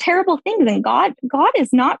there's terrible things. And God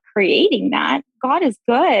is not creating that. God is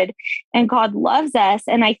good and God loves us.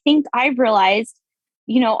 And I think I've realized,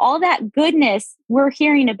 all that goodness we're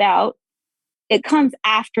hearing about, it comes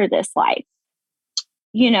after this life.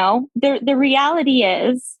 The reality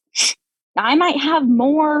is I might have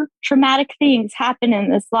more traumatic things happen in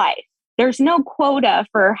this life. There's no quota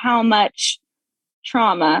for how much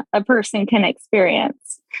trauma a person can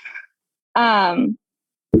experience. And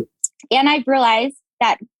I've realized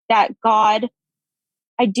that God,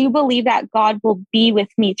 I do believe that God will be with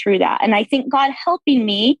me through that. And I think God helping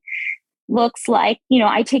me looks like,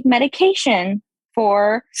 I take medication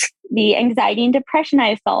for the anxiety and depression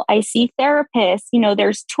I felt. I see therapists.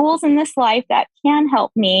 There's tools in this life that can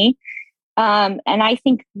help me. And I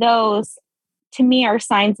think those, to me, are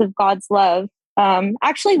signs of God's love.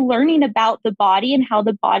 Actually learning about the body and how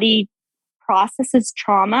the body processes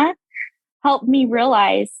trauma helped me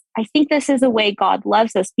realize, I think this is a way God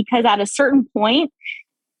loves us, because at a certain point,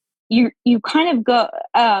 you kind of go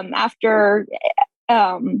after...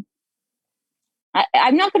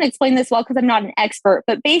 I'm not going to explain this well because I'm not an expert,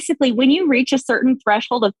 but basically when you reach a certain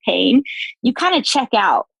threshold of pain, you kind of check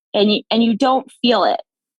out and you don't feel it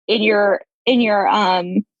in your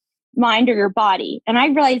mind or your body. And I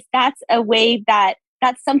realized that's a way that's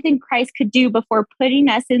something Christ could do before putting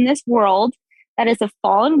us in this world that is a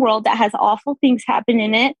fallen world that has awful things happen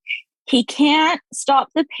in it. He can't stop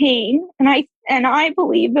the pain. And I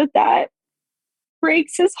believe that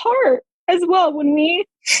breaks his heart as well when we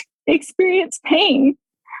experience pain,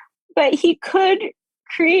 but he could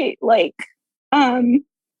create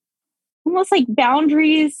almost like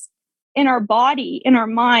boundaries in our body, in our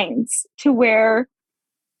minds, to where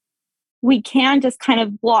we can just kind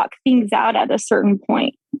of block things out at a certain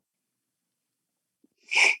point.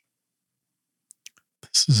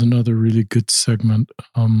 This is another really good segment.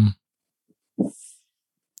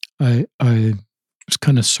 It's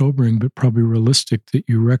kind of sobering, but probably realistic that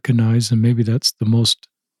you recognize, and maybe that's the most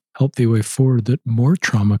healthy way forward, that more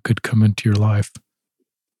trauma could come into your life.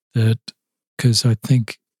 Because I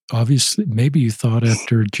think, obviously, maybe you thought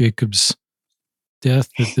after Jacob's death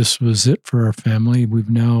that this was it for our family. We've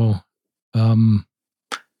now,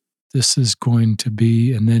 this is going to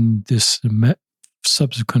be, and then this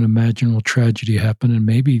subsequent imaginable tragedy happened, and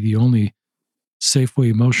maybe the only safe way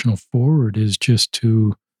emotional forward is just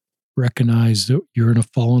to recognize that you're in a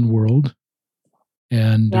fallen world,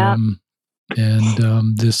 and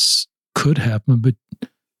this could happen. But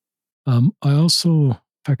I also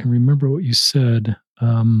if I can remember what you said,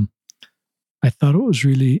 I thought it was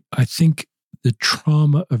really, I think the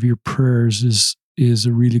trauma of your prayers is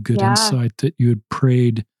a really good insight that you had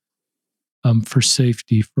prayed for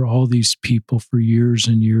safety for all these people for years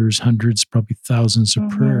and years, hundreds, probably thousands of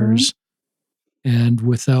prayers. And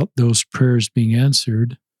without those prayers being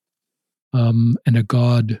answered, and a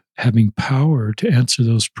God having power to answer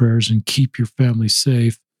those prayers and keep your family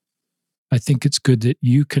safe, I think it's good that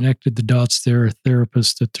you connected the dots there, a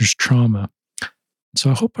therapist, that there's trauma. So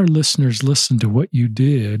I hope our listeners listen to what you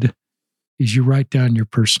did is you write down your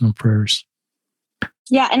personal prayers.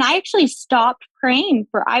 Yeah. And I actually stopped praying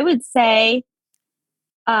for, I would say,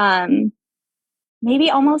 maybe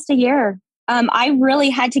almost a year. I really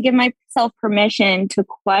had to give myself permission to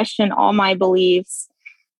question all my beliefs.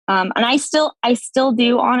 And I still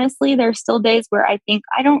do, honestly. There's still days where I think,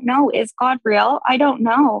 I don't know, is God real? I don't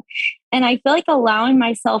know. And I feel like allowing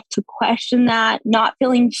myself to question that, not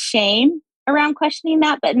feeling shame around questioning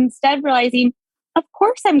that, but instead realizing, of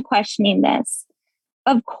course I'm questioning this.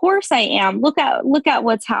 Of course I am. Look at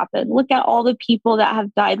what's happened. Look at all the people that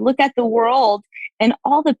have died. Look at the world and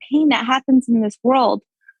all the pain that happens in this world.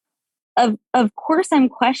 Of course I'm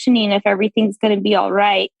questioning if everything's going to be all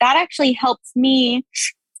right. That actually helps me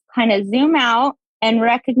kind of zoom out and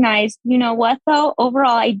recognize, you know what, though,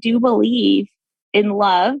 overall, I do believe in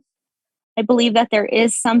love. I believe that there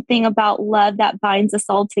is something about love that binds us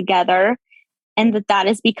all together, and that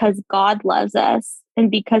is because God loves us and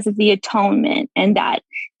because of the atonement, and that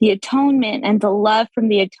the atonement and the love from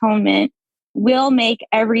the atonement will make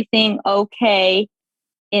everything okay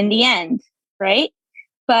in the end, right?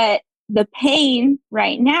 But the pain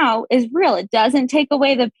right now is real. It doesn't take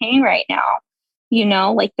away the pain right now. You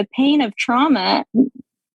know, like the pain of trauma,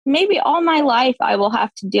 maybe all my life I will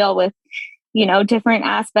have to deal with, you know, different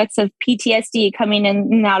aspects of PTSD coming in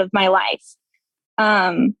and out of my life.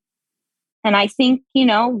 And I think, you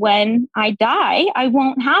know, when I die, I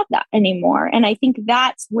won't have that anymore. And I think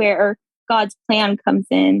that's where God's plan comes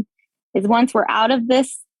in, is once we're out of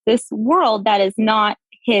this world that is not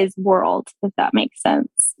his world, if that makes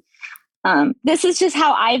sense. This is just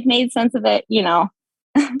how I've made sense of it, you know.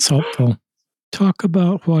 It's helpful. Talk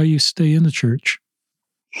about why you stay in the church.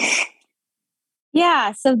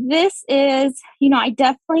 Yeah, so this is, you know, I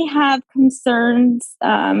definitely have concerns,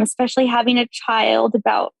 especially having a child,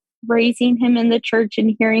 about raising him in the church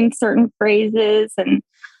and hearing certain phrases. And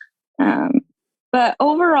but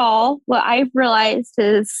overall, what I've realized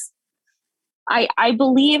is I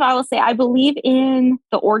believe in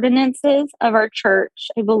the ordinances of our church.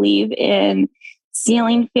 I believe in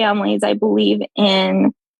sealing families. I believe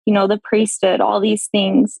in, you know, the priesthood, all these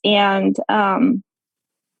things. And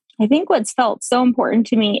I think what's felt so important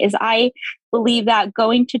to me is I believe that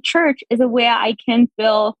going to church is a way I can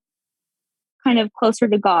feel kind of closer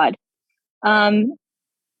to God.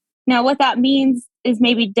 Now, what that means is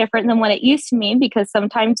maybe different than what it used to mean, because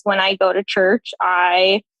sometimes when I go to church,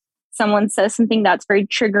 someone says something that's very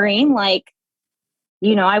triggering, like,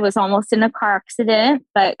 you know, I was almost in a car accident,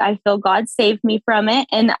 but I feel God saved me from it,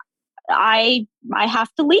 and I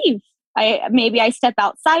have to leave. Maybe I step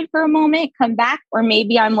outside for a moment, come back, or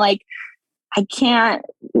maybe I'm like, I can't,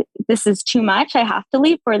 this is too much. I have to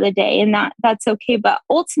leave for the day, and that's okay. But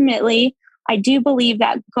ultimately, I do believe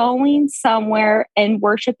that going somewhere and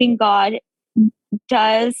worshiping God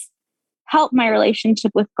does help my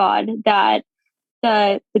relationship with God, that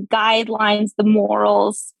the guidelines, the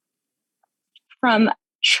morals from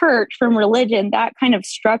church, from religion, that kind of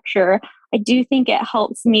structure, I do think it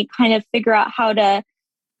helps me kind of figure out how to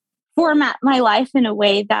format my life in a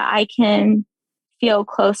way that I can feel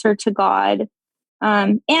closer to God.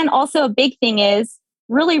 And also a big thing is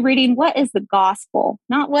really reading, what is the gospel?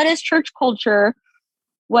 Not what is church culture,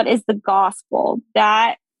 what is the gospel?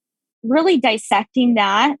 That really dissecting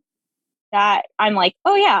that I'm like,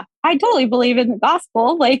 oh yeah, I totally believe in the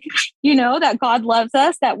gospel. Like, you know, that God loves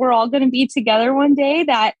us, that we're all going to be together one day,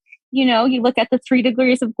 that, you know, you look at the 3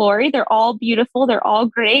 degrees of glory, they're all beautiful, they're all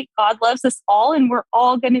great. God loves us all, and we're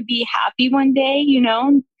all going to be happy one day, you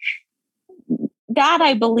know, that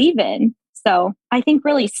I believe in. So I think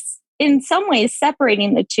really in some ways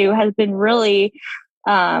separating the two has been really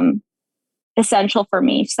essential for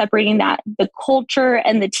me, separating that, the culture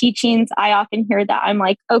and the teachings. I often hear that, I'm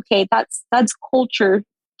like, okay, that's culture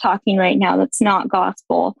talking right now. That's not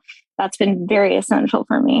gospel. That's been very essential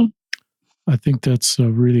for me. I think that's a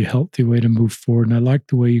really healthy way to move forward. And I like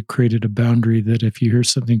the way you created a boundary that if you hear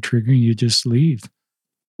something triggering, you just leave.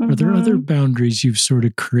 Mm-hmm. Are there other boundaries you've sort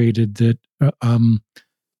of created that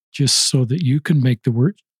just so that you can make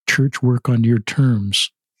the church work on your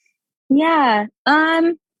terms? Yeah.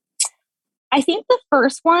 I think the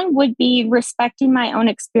first one would be respecting my own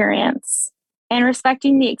experience and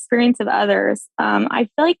respecting the experience of others. I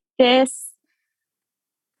feel like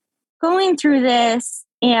going through this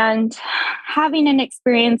and having an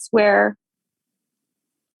experience where,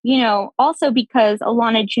 also because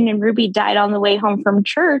Alana, June, and Ruby died on the way home from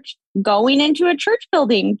church, going into a church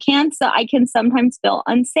building I can sometimes feel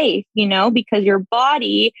unsafe, because your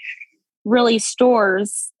body really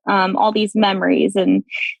stores all these memories. And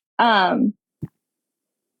I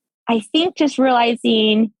think just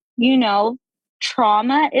realizing,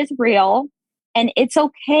 trauma is real and it's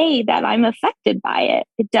okay that I'm affected by it.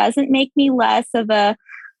 It doesn't make me less of a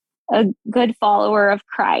good follower of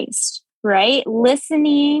Christ, right?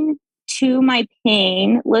 Listening to my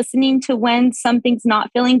pain, listening to when something's not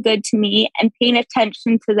feeling good to me and paying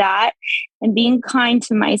attention to that and being kind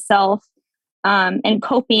to myself and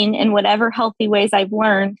coping in whatever healthy ways I've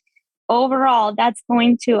learned. Overall, that's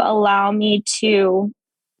going to allow me to,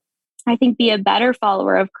 I think, be a better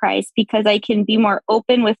follower of Christ because I can be more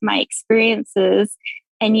open with my experiences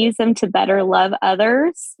and use them to better love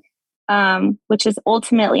others, which is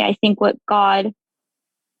ultimately, I think, what God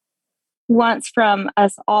wants from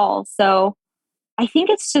us all. So I think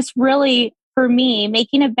it's just really, for me,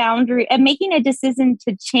 making a boundary and making a decision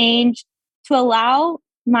to change, to allow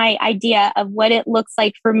my idea of what it looks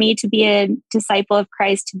like for me to be a disciple of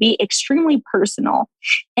Christ to be extremely personal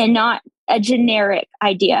and not a generic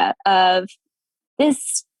idea of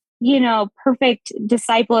this, perfect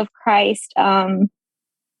disciple of Christ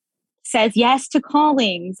says yes to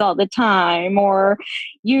callings all the time, or,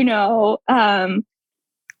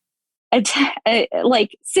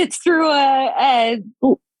 like sits through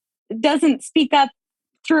doesn't speak up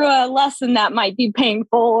through a lesson that might be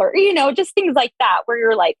painful, or, just things like that, where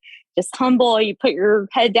you're like just humble, you put your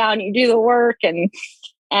head down, you do the work. And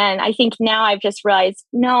I think now I've just realized,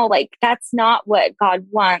 no, like that's not what God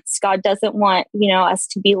wants. God doesn't want, us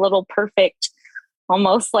to be little perfect,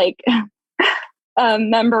 almost like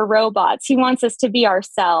member robots. He wants us to be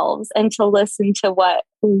ourselves and to listen to what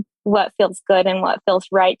feels good and what feels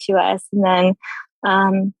right to us. And then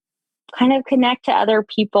kind of connect to other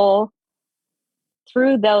people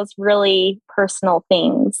through those really personal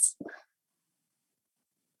things.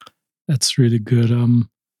 That's really good.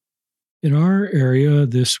 In our area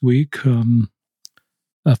this week,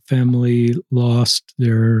 a family lost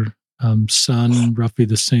their son, roughly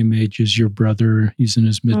the same age as your brother. He's in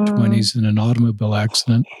his mid-20s in an automobile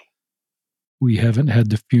accident. We haven't had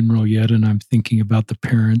the funeral yet, and I'm thinking about the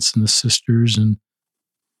parents and the sisters. And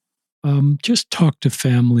just talk to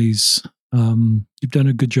families. You've done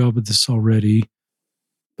a good job of this already.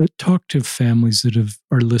 But talk to families that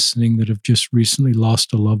are listening, that have just recently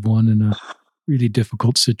lost a loved one in a really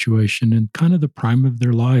difficult situation and kind of the prime of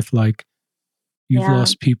their life. Like you've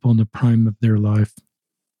lost people in the prime of their life.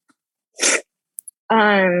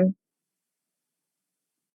 The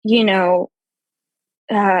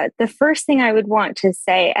first thing I would want to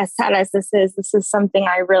say, as sad as this is something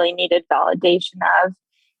I really needed validation of,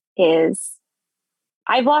 is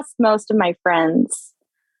I've lost most of my friends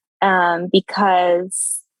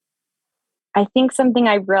because I think something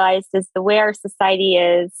I've realized is the way our society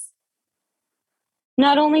is,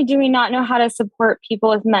 not only do we not know how to support people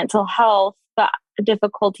with mental health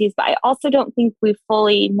difficulties, but I also don't think we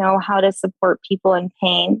fully know how to support people in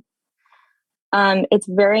pain. It's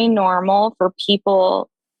very normal for people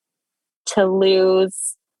to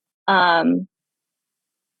lose their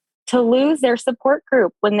support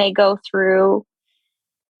group when they go through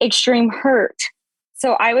extreme hurt.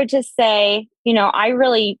 So I would just say, I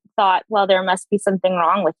really thought, well, there must be something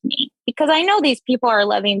wrong with me because I know these people are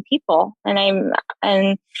loving people, and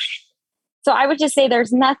so I would just say,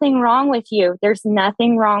 there's nothing wrong with you. There's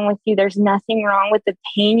nothing wrong with you. There's nothing wrong with the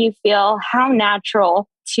pain you feel. How natural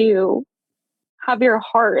to have your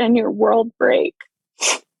heart and your world break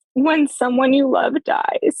when someone you love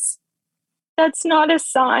dies. That's not a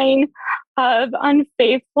sign of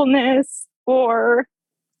unfaithfulness or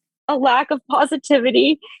a lack of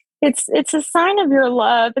positivity. It's a sign of your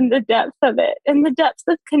love and the depth of it and the depth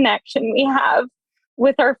of connection we have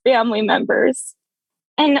with our family members.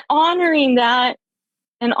 And honoring that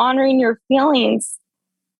and honoring your feelings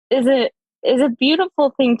is a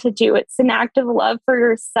beautiful thing to do. It's an act of love for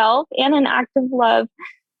yourself and an act of love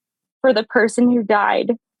for the person who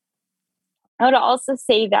died. I would also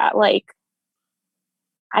say that,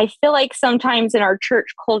 I feel like sometimes in our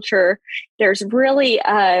church culture, there's really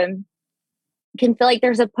can feel like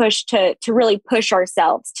there's a push to really push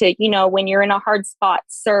ourselves to, when you're in a hard spot,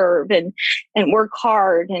 serve and work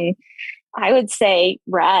hard. And I would say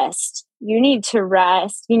rest. You need to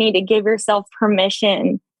rest. You need to give yourself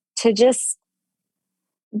permission to just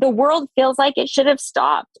the world feels like it should have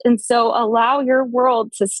stopped. And so allow your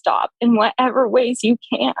world to stop in whatever ways you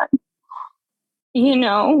can. You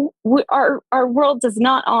know, our world does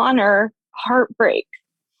not honor heartbreak,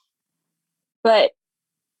 but,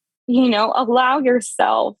 you know, allow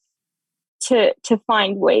yourself to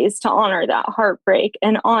find ways to honor that heartbreak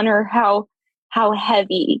and honor how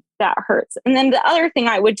heavy that hurts. And then the other thing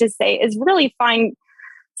I would just say is really find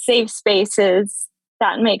safe spaces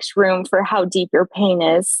that makes room for how deep your pain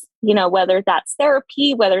is, you know, whether that's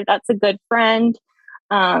therapy, whether that's a good friend.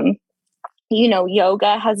 You know,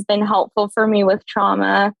 yoga has been helpful for me with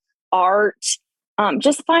trauma, art.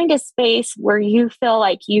 Just find a space where you feel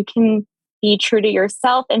like you can be true to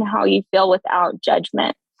yourself and how you feel without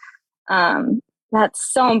judgment.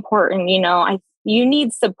 That's so important. You know, you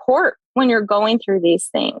need support when you're going through these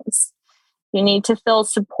things. You need to feel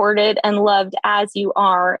supported and loved as you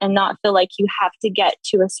are and not feel like you have to get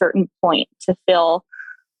to a certain point to feel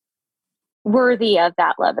worthy of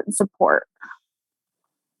that love and support.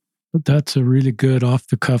 That's a really good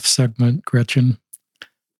off-the-cuff segment, Gretchen.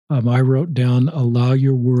 I wrote down, allow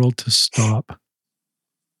your world to stop.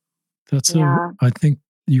 I think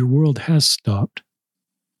your world has stopped.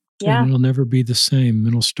 Yeah. And it'll never be the same.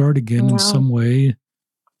 It'll start again in some way.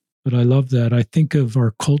 But I love that. I think of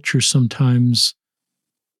our culture sometimes.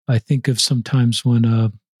 I think of sometimes when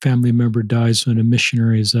a family member dies, when a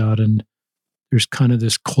missionary is out, and there's kind of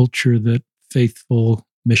this culture that faithful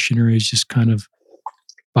missionaries just kind of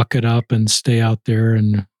bucket up and stay out there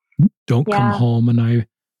and don't come home. And I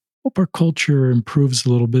hope our culture improves a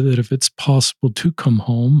little bit, that if it's possible to come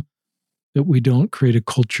home, that we don't create a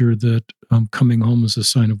culture that coming home is a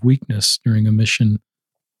sign of weakness during a mission.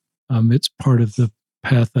 It's part of the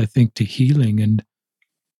path, I think, to healing. And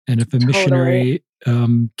if a missionary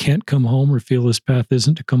can't come home or feel his path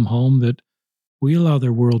isn't to come home, that we allow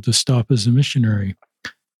their world to stop as a missionary.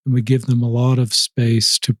 And we give them a lot of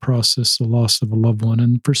space to process the loss of a loved one.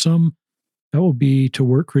 And for some, that will be to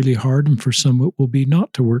work really hard. And for some, it will be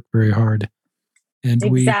not to work very hard. And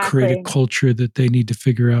we create a culture that they need to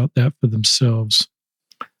figure out that for themselves.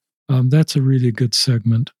 That's a really good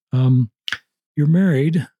segment. You're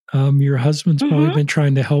married. Your husband's probably been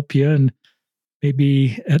trying to help you. And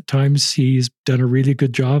maybe at times he's done a really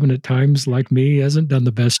good job. And at times, like me, he hasn't done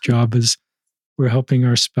the best job as we're helping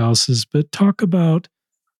our spouses. But talk about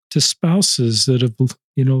to spouses that have,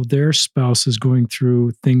 you know, their spouse is going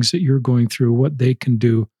through things that you're going through, what they can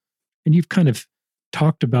do. And you've kind of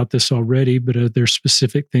talked about this already, but are there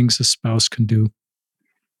specific things a spouse can do?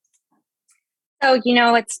 So, you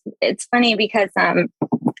know, it's funny because I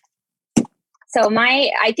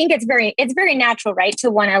think it's very natural, right,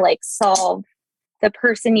 to want to like solve the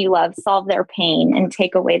person you love, solve their pain and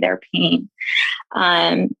take away their pain.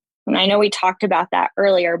 And I know we talked about that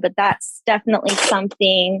earlier, but that's definitely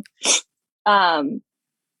something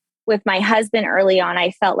with my husband early on.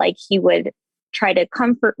 I felt like he would try to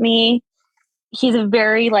comfort me. He's a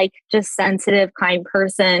very like just sensitive, kind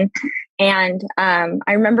person. And I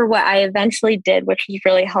remember what I eventually did, which was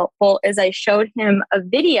really helpful, is I showed him a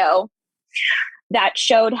video that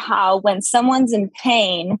showed how when someone's in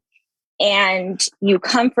pain and you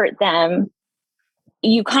comfort them,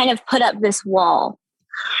 you kind of put up this wall.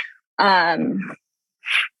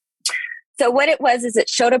 So what it was is it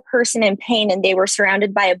showed a person in pain and they were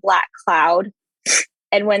surrounded by a black cloud.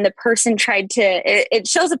 And when the person tried to, it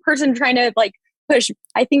shows a person trying to like push,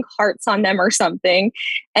 I think, hearts on them or something.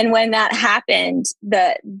 And when that happened,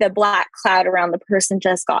 the black cloud around the person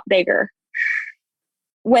just got bigger.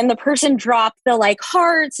 When the person dropped the like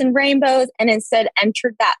hearts and rainbows and instead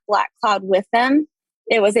entered that black cloud with them,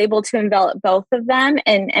 it was able to envelop both of them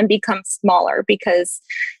and become smaller because,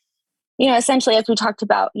 you know, essentially, as we talked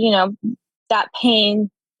about, you know, that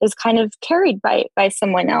pain is kind of carried by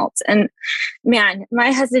someone else. And man,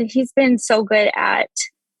 my husband, he's been so good at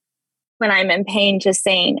when I'm in pain, just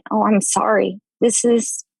saying, "Oh, I'm sorry. This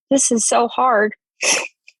is so hard."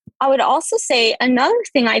 I would also say another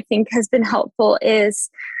thing I think has been helpful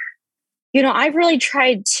is, you know, I've really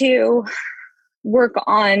tried to work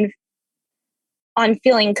on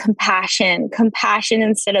feeling compassion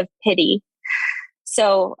instead of pity.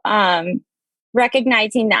 So,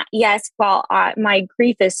 recognizing that, yes, while my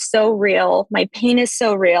grief is so real, my pain is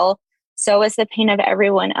so real, so is the pain of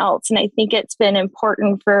everyone else. And I think it's been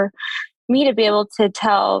important for me to be able to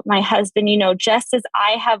tell my husband, you know, just as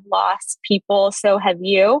I have lost people, so have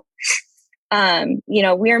you. You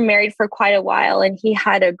know, we were married for quite a while and he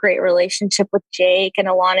had a great relationship with Jake and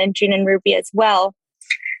Alana and June and Ruby as well.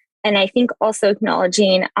 And I think also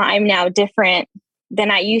acknowledging I'm now different than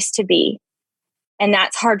I used to be. And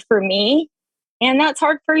that's hard for me. And that's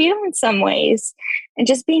hard for you in some ways. And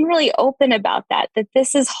just being really open about that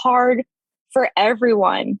this is hard for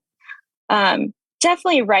everyone.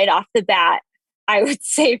 Definitely right off the bat, I would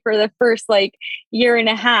say for the first year and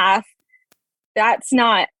a half, that's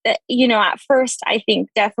not, at first I think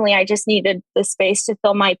definitely I just needed the space to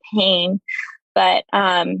feel my pain. But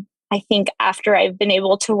I think after I've been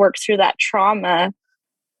able to work through that trauma,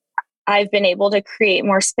 I've been able to create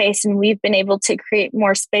more space, and we've been able to create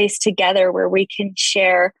more space together where we can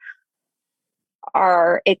share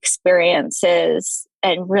our experiences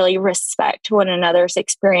and really respect one another's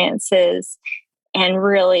experiences. And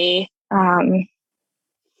really, I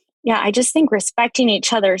just think respecting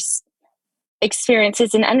each other's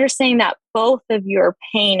experiences and understanding that both of your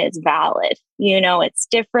pain is valid. It's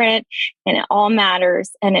different and it all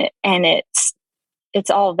matters, and it's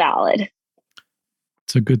all valid.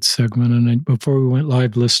 It's a good segment. And before we went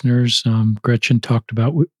live, listeners, Gretchen talked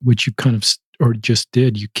about what you kind of, or just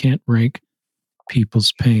did. You can't rank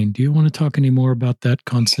people's pain. Do you want to talk any more about that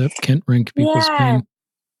concept? Can't rank people's pain?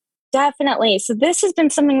 Definitely. So this has been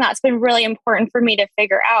something that's been really important for me to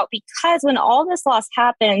figure out, because when all this loss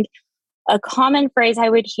happened, a common phrase I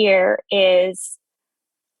would hear is,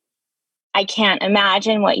 I can't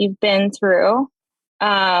imagine what you've been through,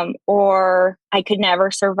 or I could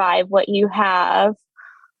never survive what you have.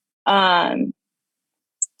 And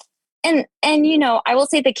I will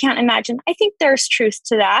say they can't imagine. I think there's truth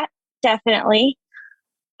to that. Definitely.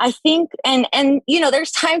 I think, and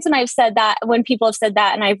there's times when I've said that, when people have said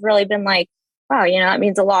that, and I've really been like, wow, that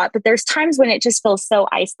means a lot. But there's times when it just feels so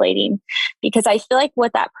isolating, because I feel like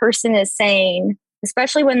what that person is saying,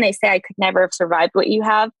 especially when they say I could never have survived what you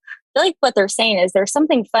have, I feel like what they're saying is there's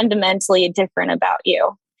something fundamentally different about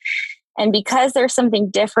you. And because there's something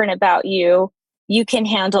different about you, you can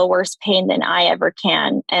handle worse pain than I ever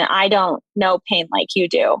can. And I don't know pain like you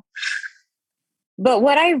do. But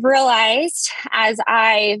what I've realized as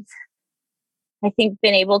I think,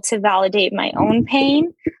 been able to validate my own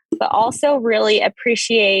pain, but also really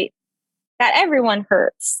appreciate that everyone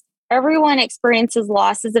hurts. Everyone experiences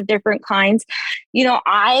losses of different kinds.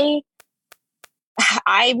 I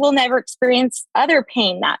will never experience other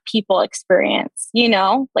pain that people experience,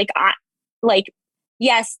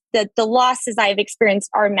 yes, the losses I've experienced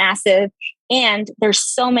are massive, and there's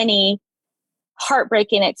so many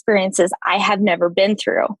heartbreaking experiences I have never been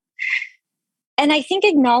through. And I think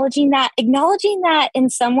acknowledging that in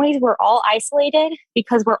some ways we're all isolated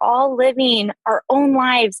because we're all living our own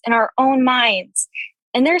lives in our own minds.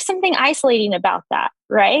 And there's something isolating about that,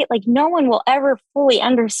 right? Like no one will ever fully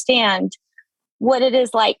understand what it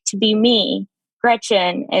is like to be me,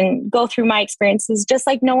 Gretchen, and go through my experiences, just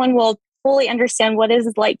like no one will fully understand what it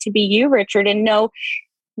is like to be you, Richard, and know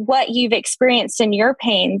what you've experienced in your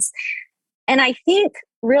pains. And I think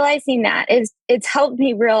realizing that it's helped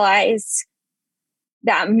me realize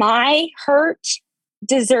that my hurt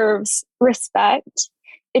deserves respect.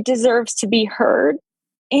 It deserves to be heard.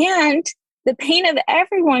 And the pain of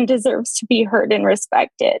everyone deserves to be heard and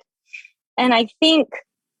respected. And I think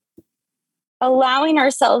allowing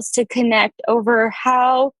ourselves to connect over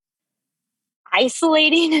how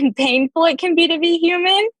isolating and painful it can be to be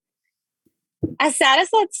human, as sad as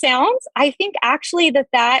that sounds, I think actually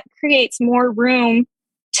that creates more room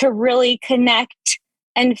to really connect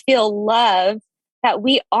and feel love, that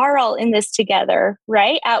we are all in this together,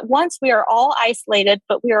 right? At once we are all isolated,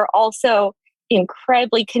 but we are also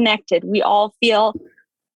incredibly connected. We all feel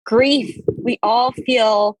grief. We all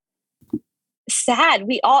feel sad.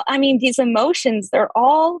 These emotions, they're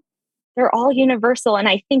all universal. And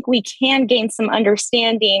I think we can gain some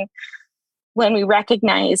understanding when we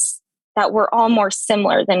recognize that we're all more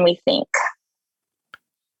similar than we think.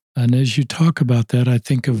 And as you talk about that, I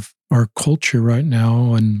think of our culture right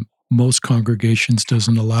now, and most congregations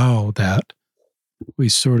doesn't allow that. We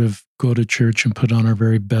sort of go to church and put on our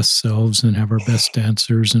very best selves and have our best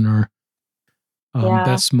dancers and our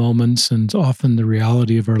best moments. And often the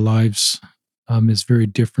reality of our lives is very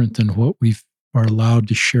different than what we are allowed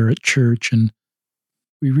to share at church. And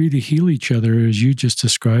we really heal each other, as you just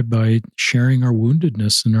described, by sharing our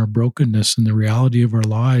woundedness and our brokenness and the reality of our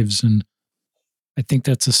lives. And I think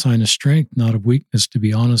that's a sign of strength, not of weakness, to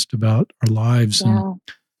be honest about our lives. Yeah.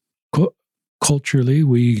 And culturally,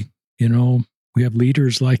 we have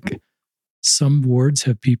leaders, like some wards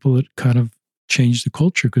have people that kind of change the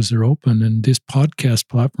culture because they're open. And this podcast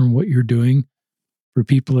platform, what you're doing for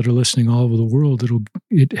people that are listening all over the world,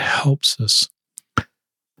 it helps us.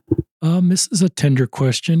 This is a tender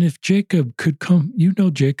question. If Jacob could come, you know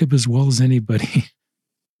Jacob as well as anybody.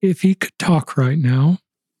 If he could talk right now,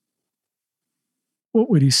 what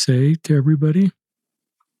would he say to everybody?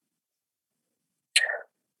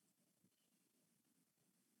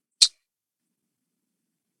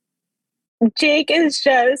 Jake is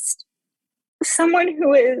just someone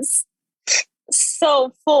who is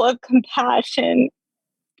so full of compassion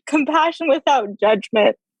without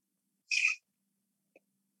judgment.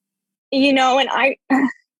 You know, and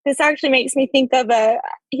this actually makes me think of I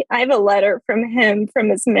have a letter from him from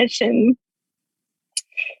his mission.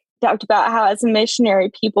 Talked about how as a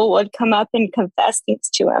missionary, people would come up and confess things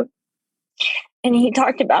to him. And he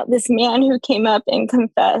talked about this man who came up and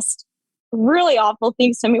confessed really awful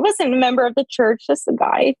things to him. He wasn't a member of the church, just a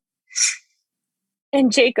guy.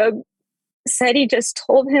 And Jacob said he just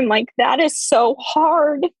told him, like, that is so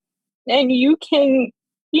hard. And you can,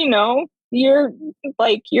 you know, you're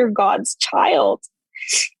God's child.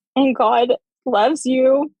 And God loves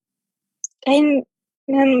you. And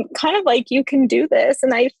kind of like, you can do this.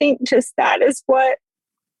 And I think just that is what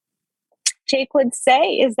Jake would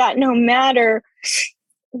say, is that no matter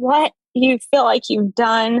what you feel like you've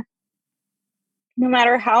done, no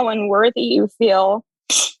matter how unworthy you feel,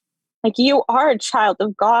 like, you are a child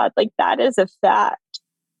of God. Like, that is a fact.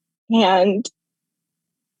 And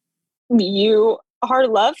you are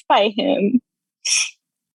loved by him,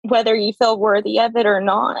 whether you feel worthy of it or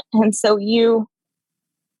not. And so you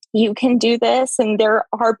can do this, and there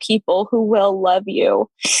are people who will love you.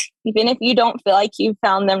 Even if you don't feel like you've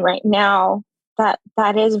found them right now,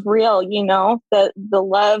 that is real, you know, the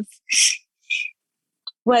love,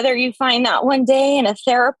 whether you find that one day in a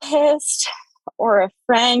therapist or a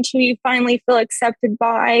friend who you finally feel accepted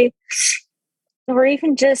by, or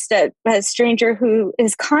even just a stranger who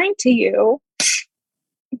is kind to you,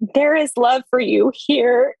 there is love for you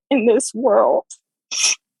here in this world.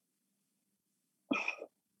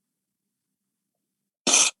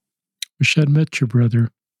 Wish I'd met your brother.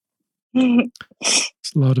 There's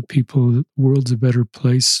a lot of people, the world's a better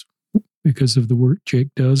place because of the work Jake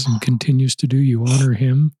does and continues to do. You honor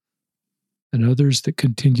him, and others that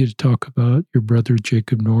continue to talk about your brother,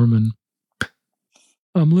 Jacob Norman.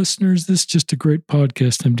 Listeners, this is just a great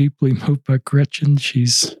podcast. I'm deeply moved by Gretchen.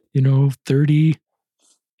 She's, 30,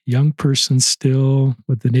 young person still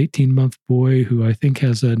with an 18-month boy who I think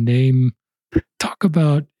has a name. Talk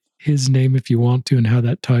about his name if you want to, and how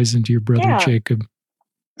that ties into your brother, Jacob.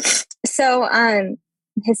 So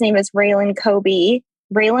his name is Raylan Kobe.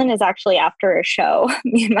 Raylan is actually after a show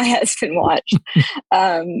me and my husband watched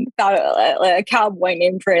about a cowboy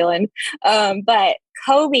named Raylan. But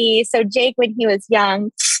Kobe, so Jake, when he was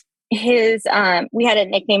young, we had a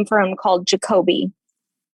nickname for him called Jacoby.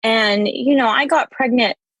 And, I got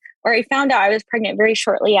pregnant, or I found out I was pregnant very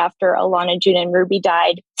shortly after Alana, June, and Ruby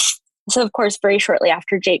died. So, of course, very shortly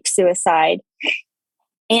after Jake's suicide.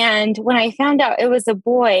 And when I found out it was a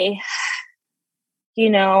boy,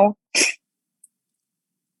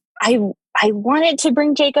 I wanted to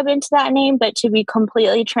bring Jacob into that name, but to be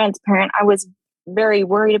completely transparent, I was very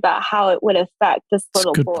worried about how it would affect this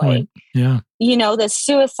little boy. Point. Yeah. The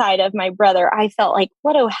suicide of my brother, I felt like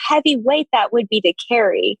what a heavy weight that would be to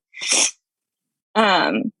carry.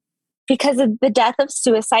 Because of the death of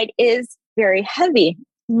suicide is very heavy.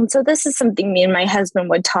 And so this is something me and my husband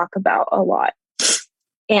would talk about a lot.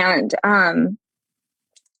 And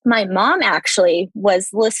my mom actually was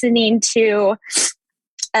listening to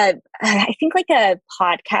I think like a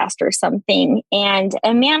podcast or something, and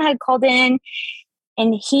a man had called in,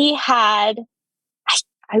 and he had,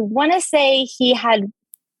 I want to say he had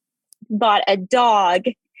bought a dog,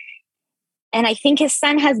 and I think his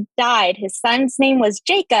son has died. His son's name was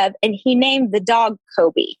Jacob, and he named the dog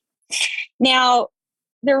Kobe. Now,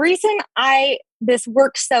 the reason this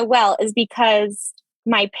worked so well is because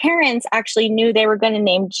my parents actually knew they were going to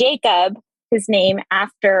name Jacob, his name,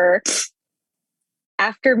 after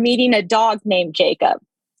meeting a dog named Jacob.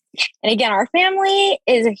 And again, our family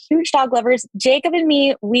is a huge dog lovers. Jacob and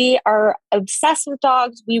me, we are obsessed with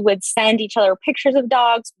dogs. We would send each other pictures of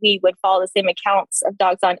dogs. We would follow the same accounts of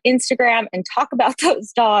dogs on Instagram and talk about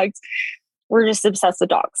those dogs. We're just obsessed with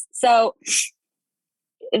dogs. So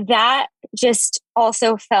that just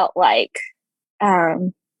also felt like,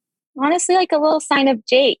 honestly, like a little sign of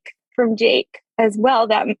from Jake as well,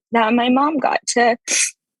 that my mom got to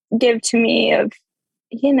give to me of,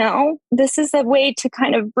 this is a way to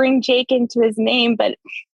kind of bring Jake into his name, but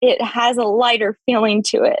it has a lighter feeling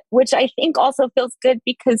to it, which I think also feels good,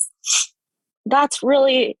 because that's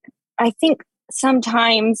really, I think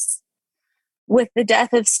sometimes with the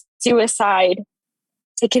death of suicide,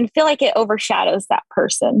 it can feel like it overshadows that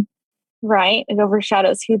person, right? It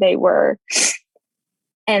overshadows who they were.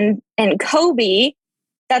 And Kobe,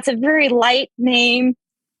 that's a very light name.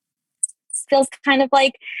 Feels kind of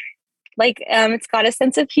like it's got a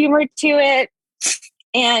sense of humor to it.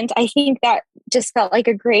 And I think that just felt like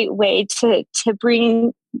a great way to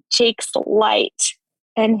bring Jake's light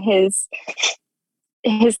and his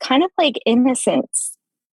kind of like innocence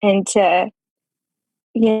into,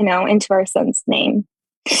 into our son's name.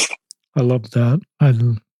 I love that.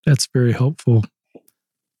 That's very helpful.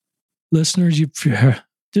 Listeners, you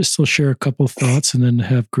just will share a couple of thoughts and then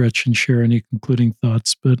have Gretchen share any concluding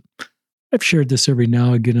thoughts. But I've shared this every now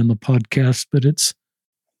and again on the podcast, but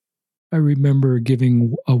I remember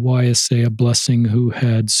giving a YSA a blessing who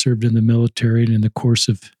had served in the military and in the course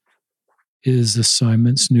of his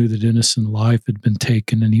assignments knew that innocent life had been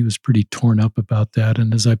taken, and he was pretty torn up about that.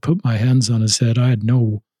 And as I put my hands on his head, I had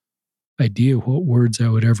no idea what words I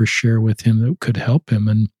would ever share with him that could help him.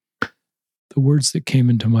 And the words that came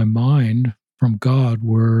into my mind from God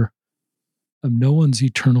were, no one's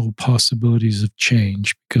eternal possibilities of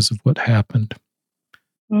change because of what happened.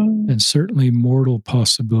 And certainly mortal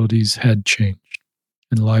possibilities had changed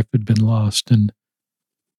and life had been lost. And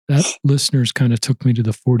that, listeners, kind of took me to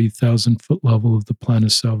the 40,000 foot level of the plan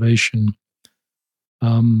of salvation.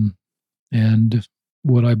 And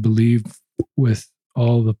what I believe with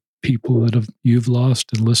all the people that you've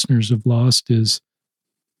lost and listeners have lost is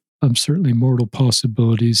certainly mortal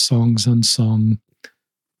possibilities, songs unsung.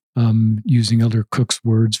 Using Elder Cook's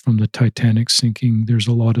words from the Titanic sinking, there's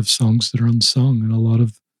a lot of songs that are unsung and a lot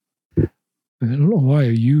of, I don't know why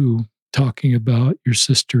are you talking about your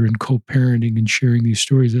sister and co-parenting and sharing these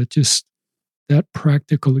stories. That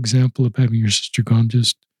practical example of having your sister gone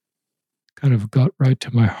just kind of got right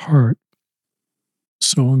to my heart.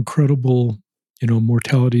 So incredible,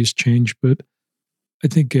 mortality has changed, but I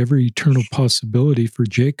think every eternal possibility for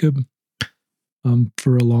Jacob,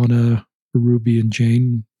 for Alana, for Ruby and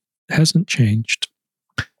Jane hasn't changed.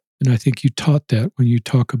 And I think you taught that when you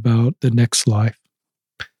talk about the next life.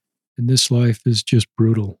 And this life is just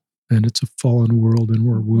brutal. And it's a fallen world and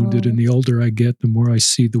we're wounded. And the older I get, the more I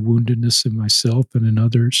see the woundedness in myself and in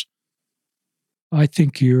others. I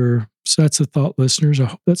think so that's a thought, listeners. I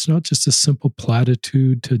hope that's not just a simple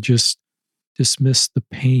platitude to just dismiss the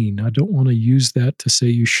pain. I don't want to use that to say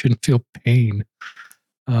you shouldn't feel pain.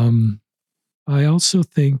 I also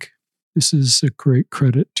think this is a great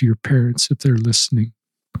credit to your parents if they're listening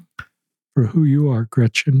for who you are,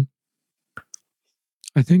 Gretchen.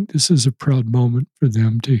 I think this is a proud moment for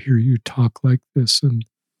them to hear you talk like this and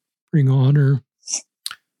bring honor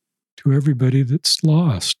to everybody that's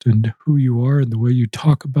lost and who you are and the way you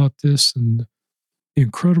talk about this and the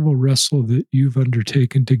incredible wrestle that you've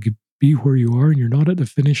undertaken to be where you are. And you're not at the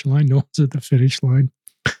finish line. No one's at the finish line.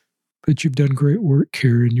 But you've done great work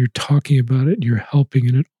here and you're talking about it and you're helping,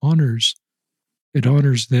 and it honors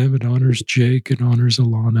them, it honors Jake, it honors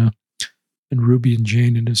Alana and Ruby and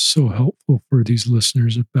Jane, and is so helpful for these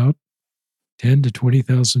listeners. About 10 to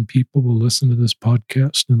 20,000 people will listen to this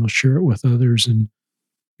podcast and they'll share it with others, and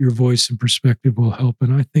your voice and perspective will help.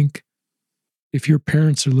 And I think if your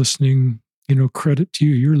parents are listening, credit to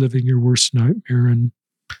you. You're living your worst nightmare.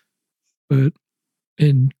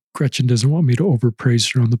 And Gretchen doesn't want me to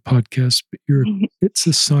overpraise her on the podcast, but it's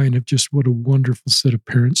a sign of just what a wonderful set of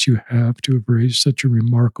parents you have to have raised such a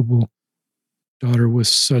remarkable daughter with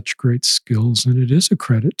such great skills. And it is a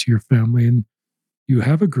credit to your family, and you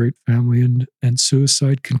have a great family, and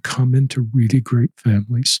suicide can come into really great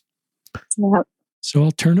families. Yep. So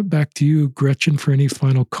I'll turn it back to you, Gretchen, for any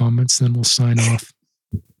final comments, then we'll sign off.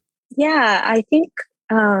 Yeah, I think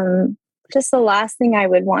just the last thing I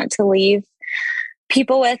would want to leave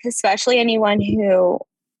people with, especially anyone who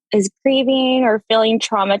is grieving or feeling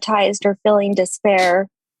traumatized or feeling despair,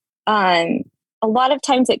 a lot of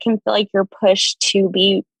times it can feel like you're pushed to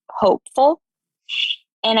be hopeful.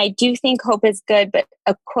 And I do think hope is good, but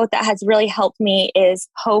a quote that has really helped me is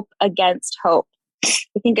hope against hope.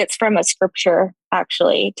 I think it's from a scripture,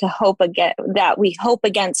 actually, that we hope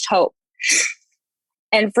against hope.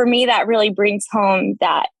 And for me, that really brings home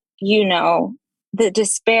that, the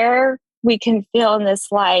despair we can feel in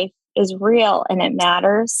this life is real and it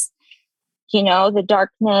matters. The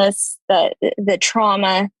darkness, the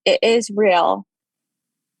trauma, it is real.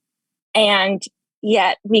 And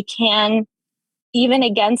yet we can, even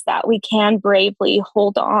against that, we can bravely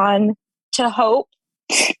hold on to hope.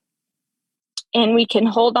 And we can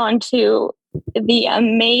hold on to the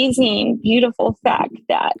amazing, beautiful fact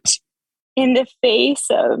that in the face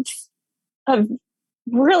of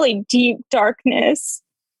really deep darkness,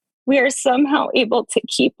 we are somehow able to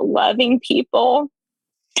keep loving people,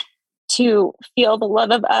 to feel the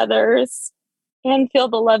love of others, and feel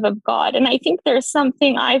the love of God. And I think there's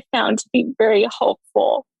something I found to be very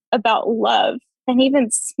hopeful about love, and even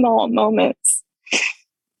small moments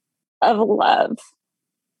of love.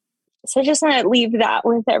 So I just want to leave that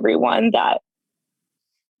with everyone, that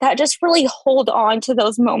just really hold on to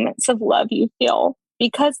those moments of love you feel,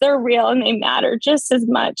 because they're real and they matter just as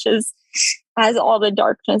much as all the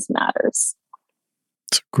darkness matters.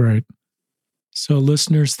 That's great. So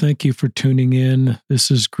listeners, thank you for tuning in. This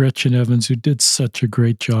is Gretchen Evans, who did such a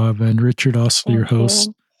great job, and Richard Osler, your host,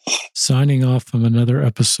 signing off from another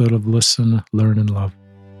episode of Listen, Learn, and Love.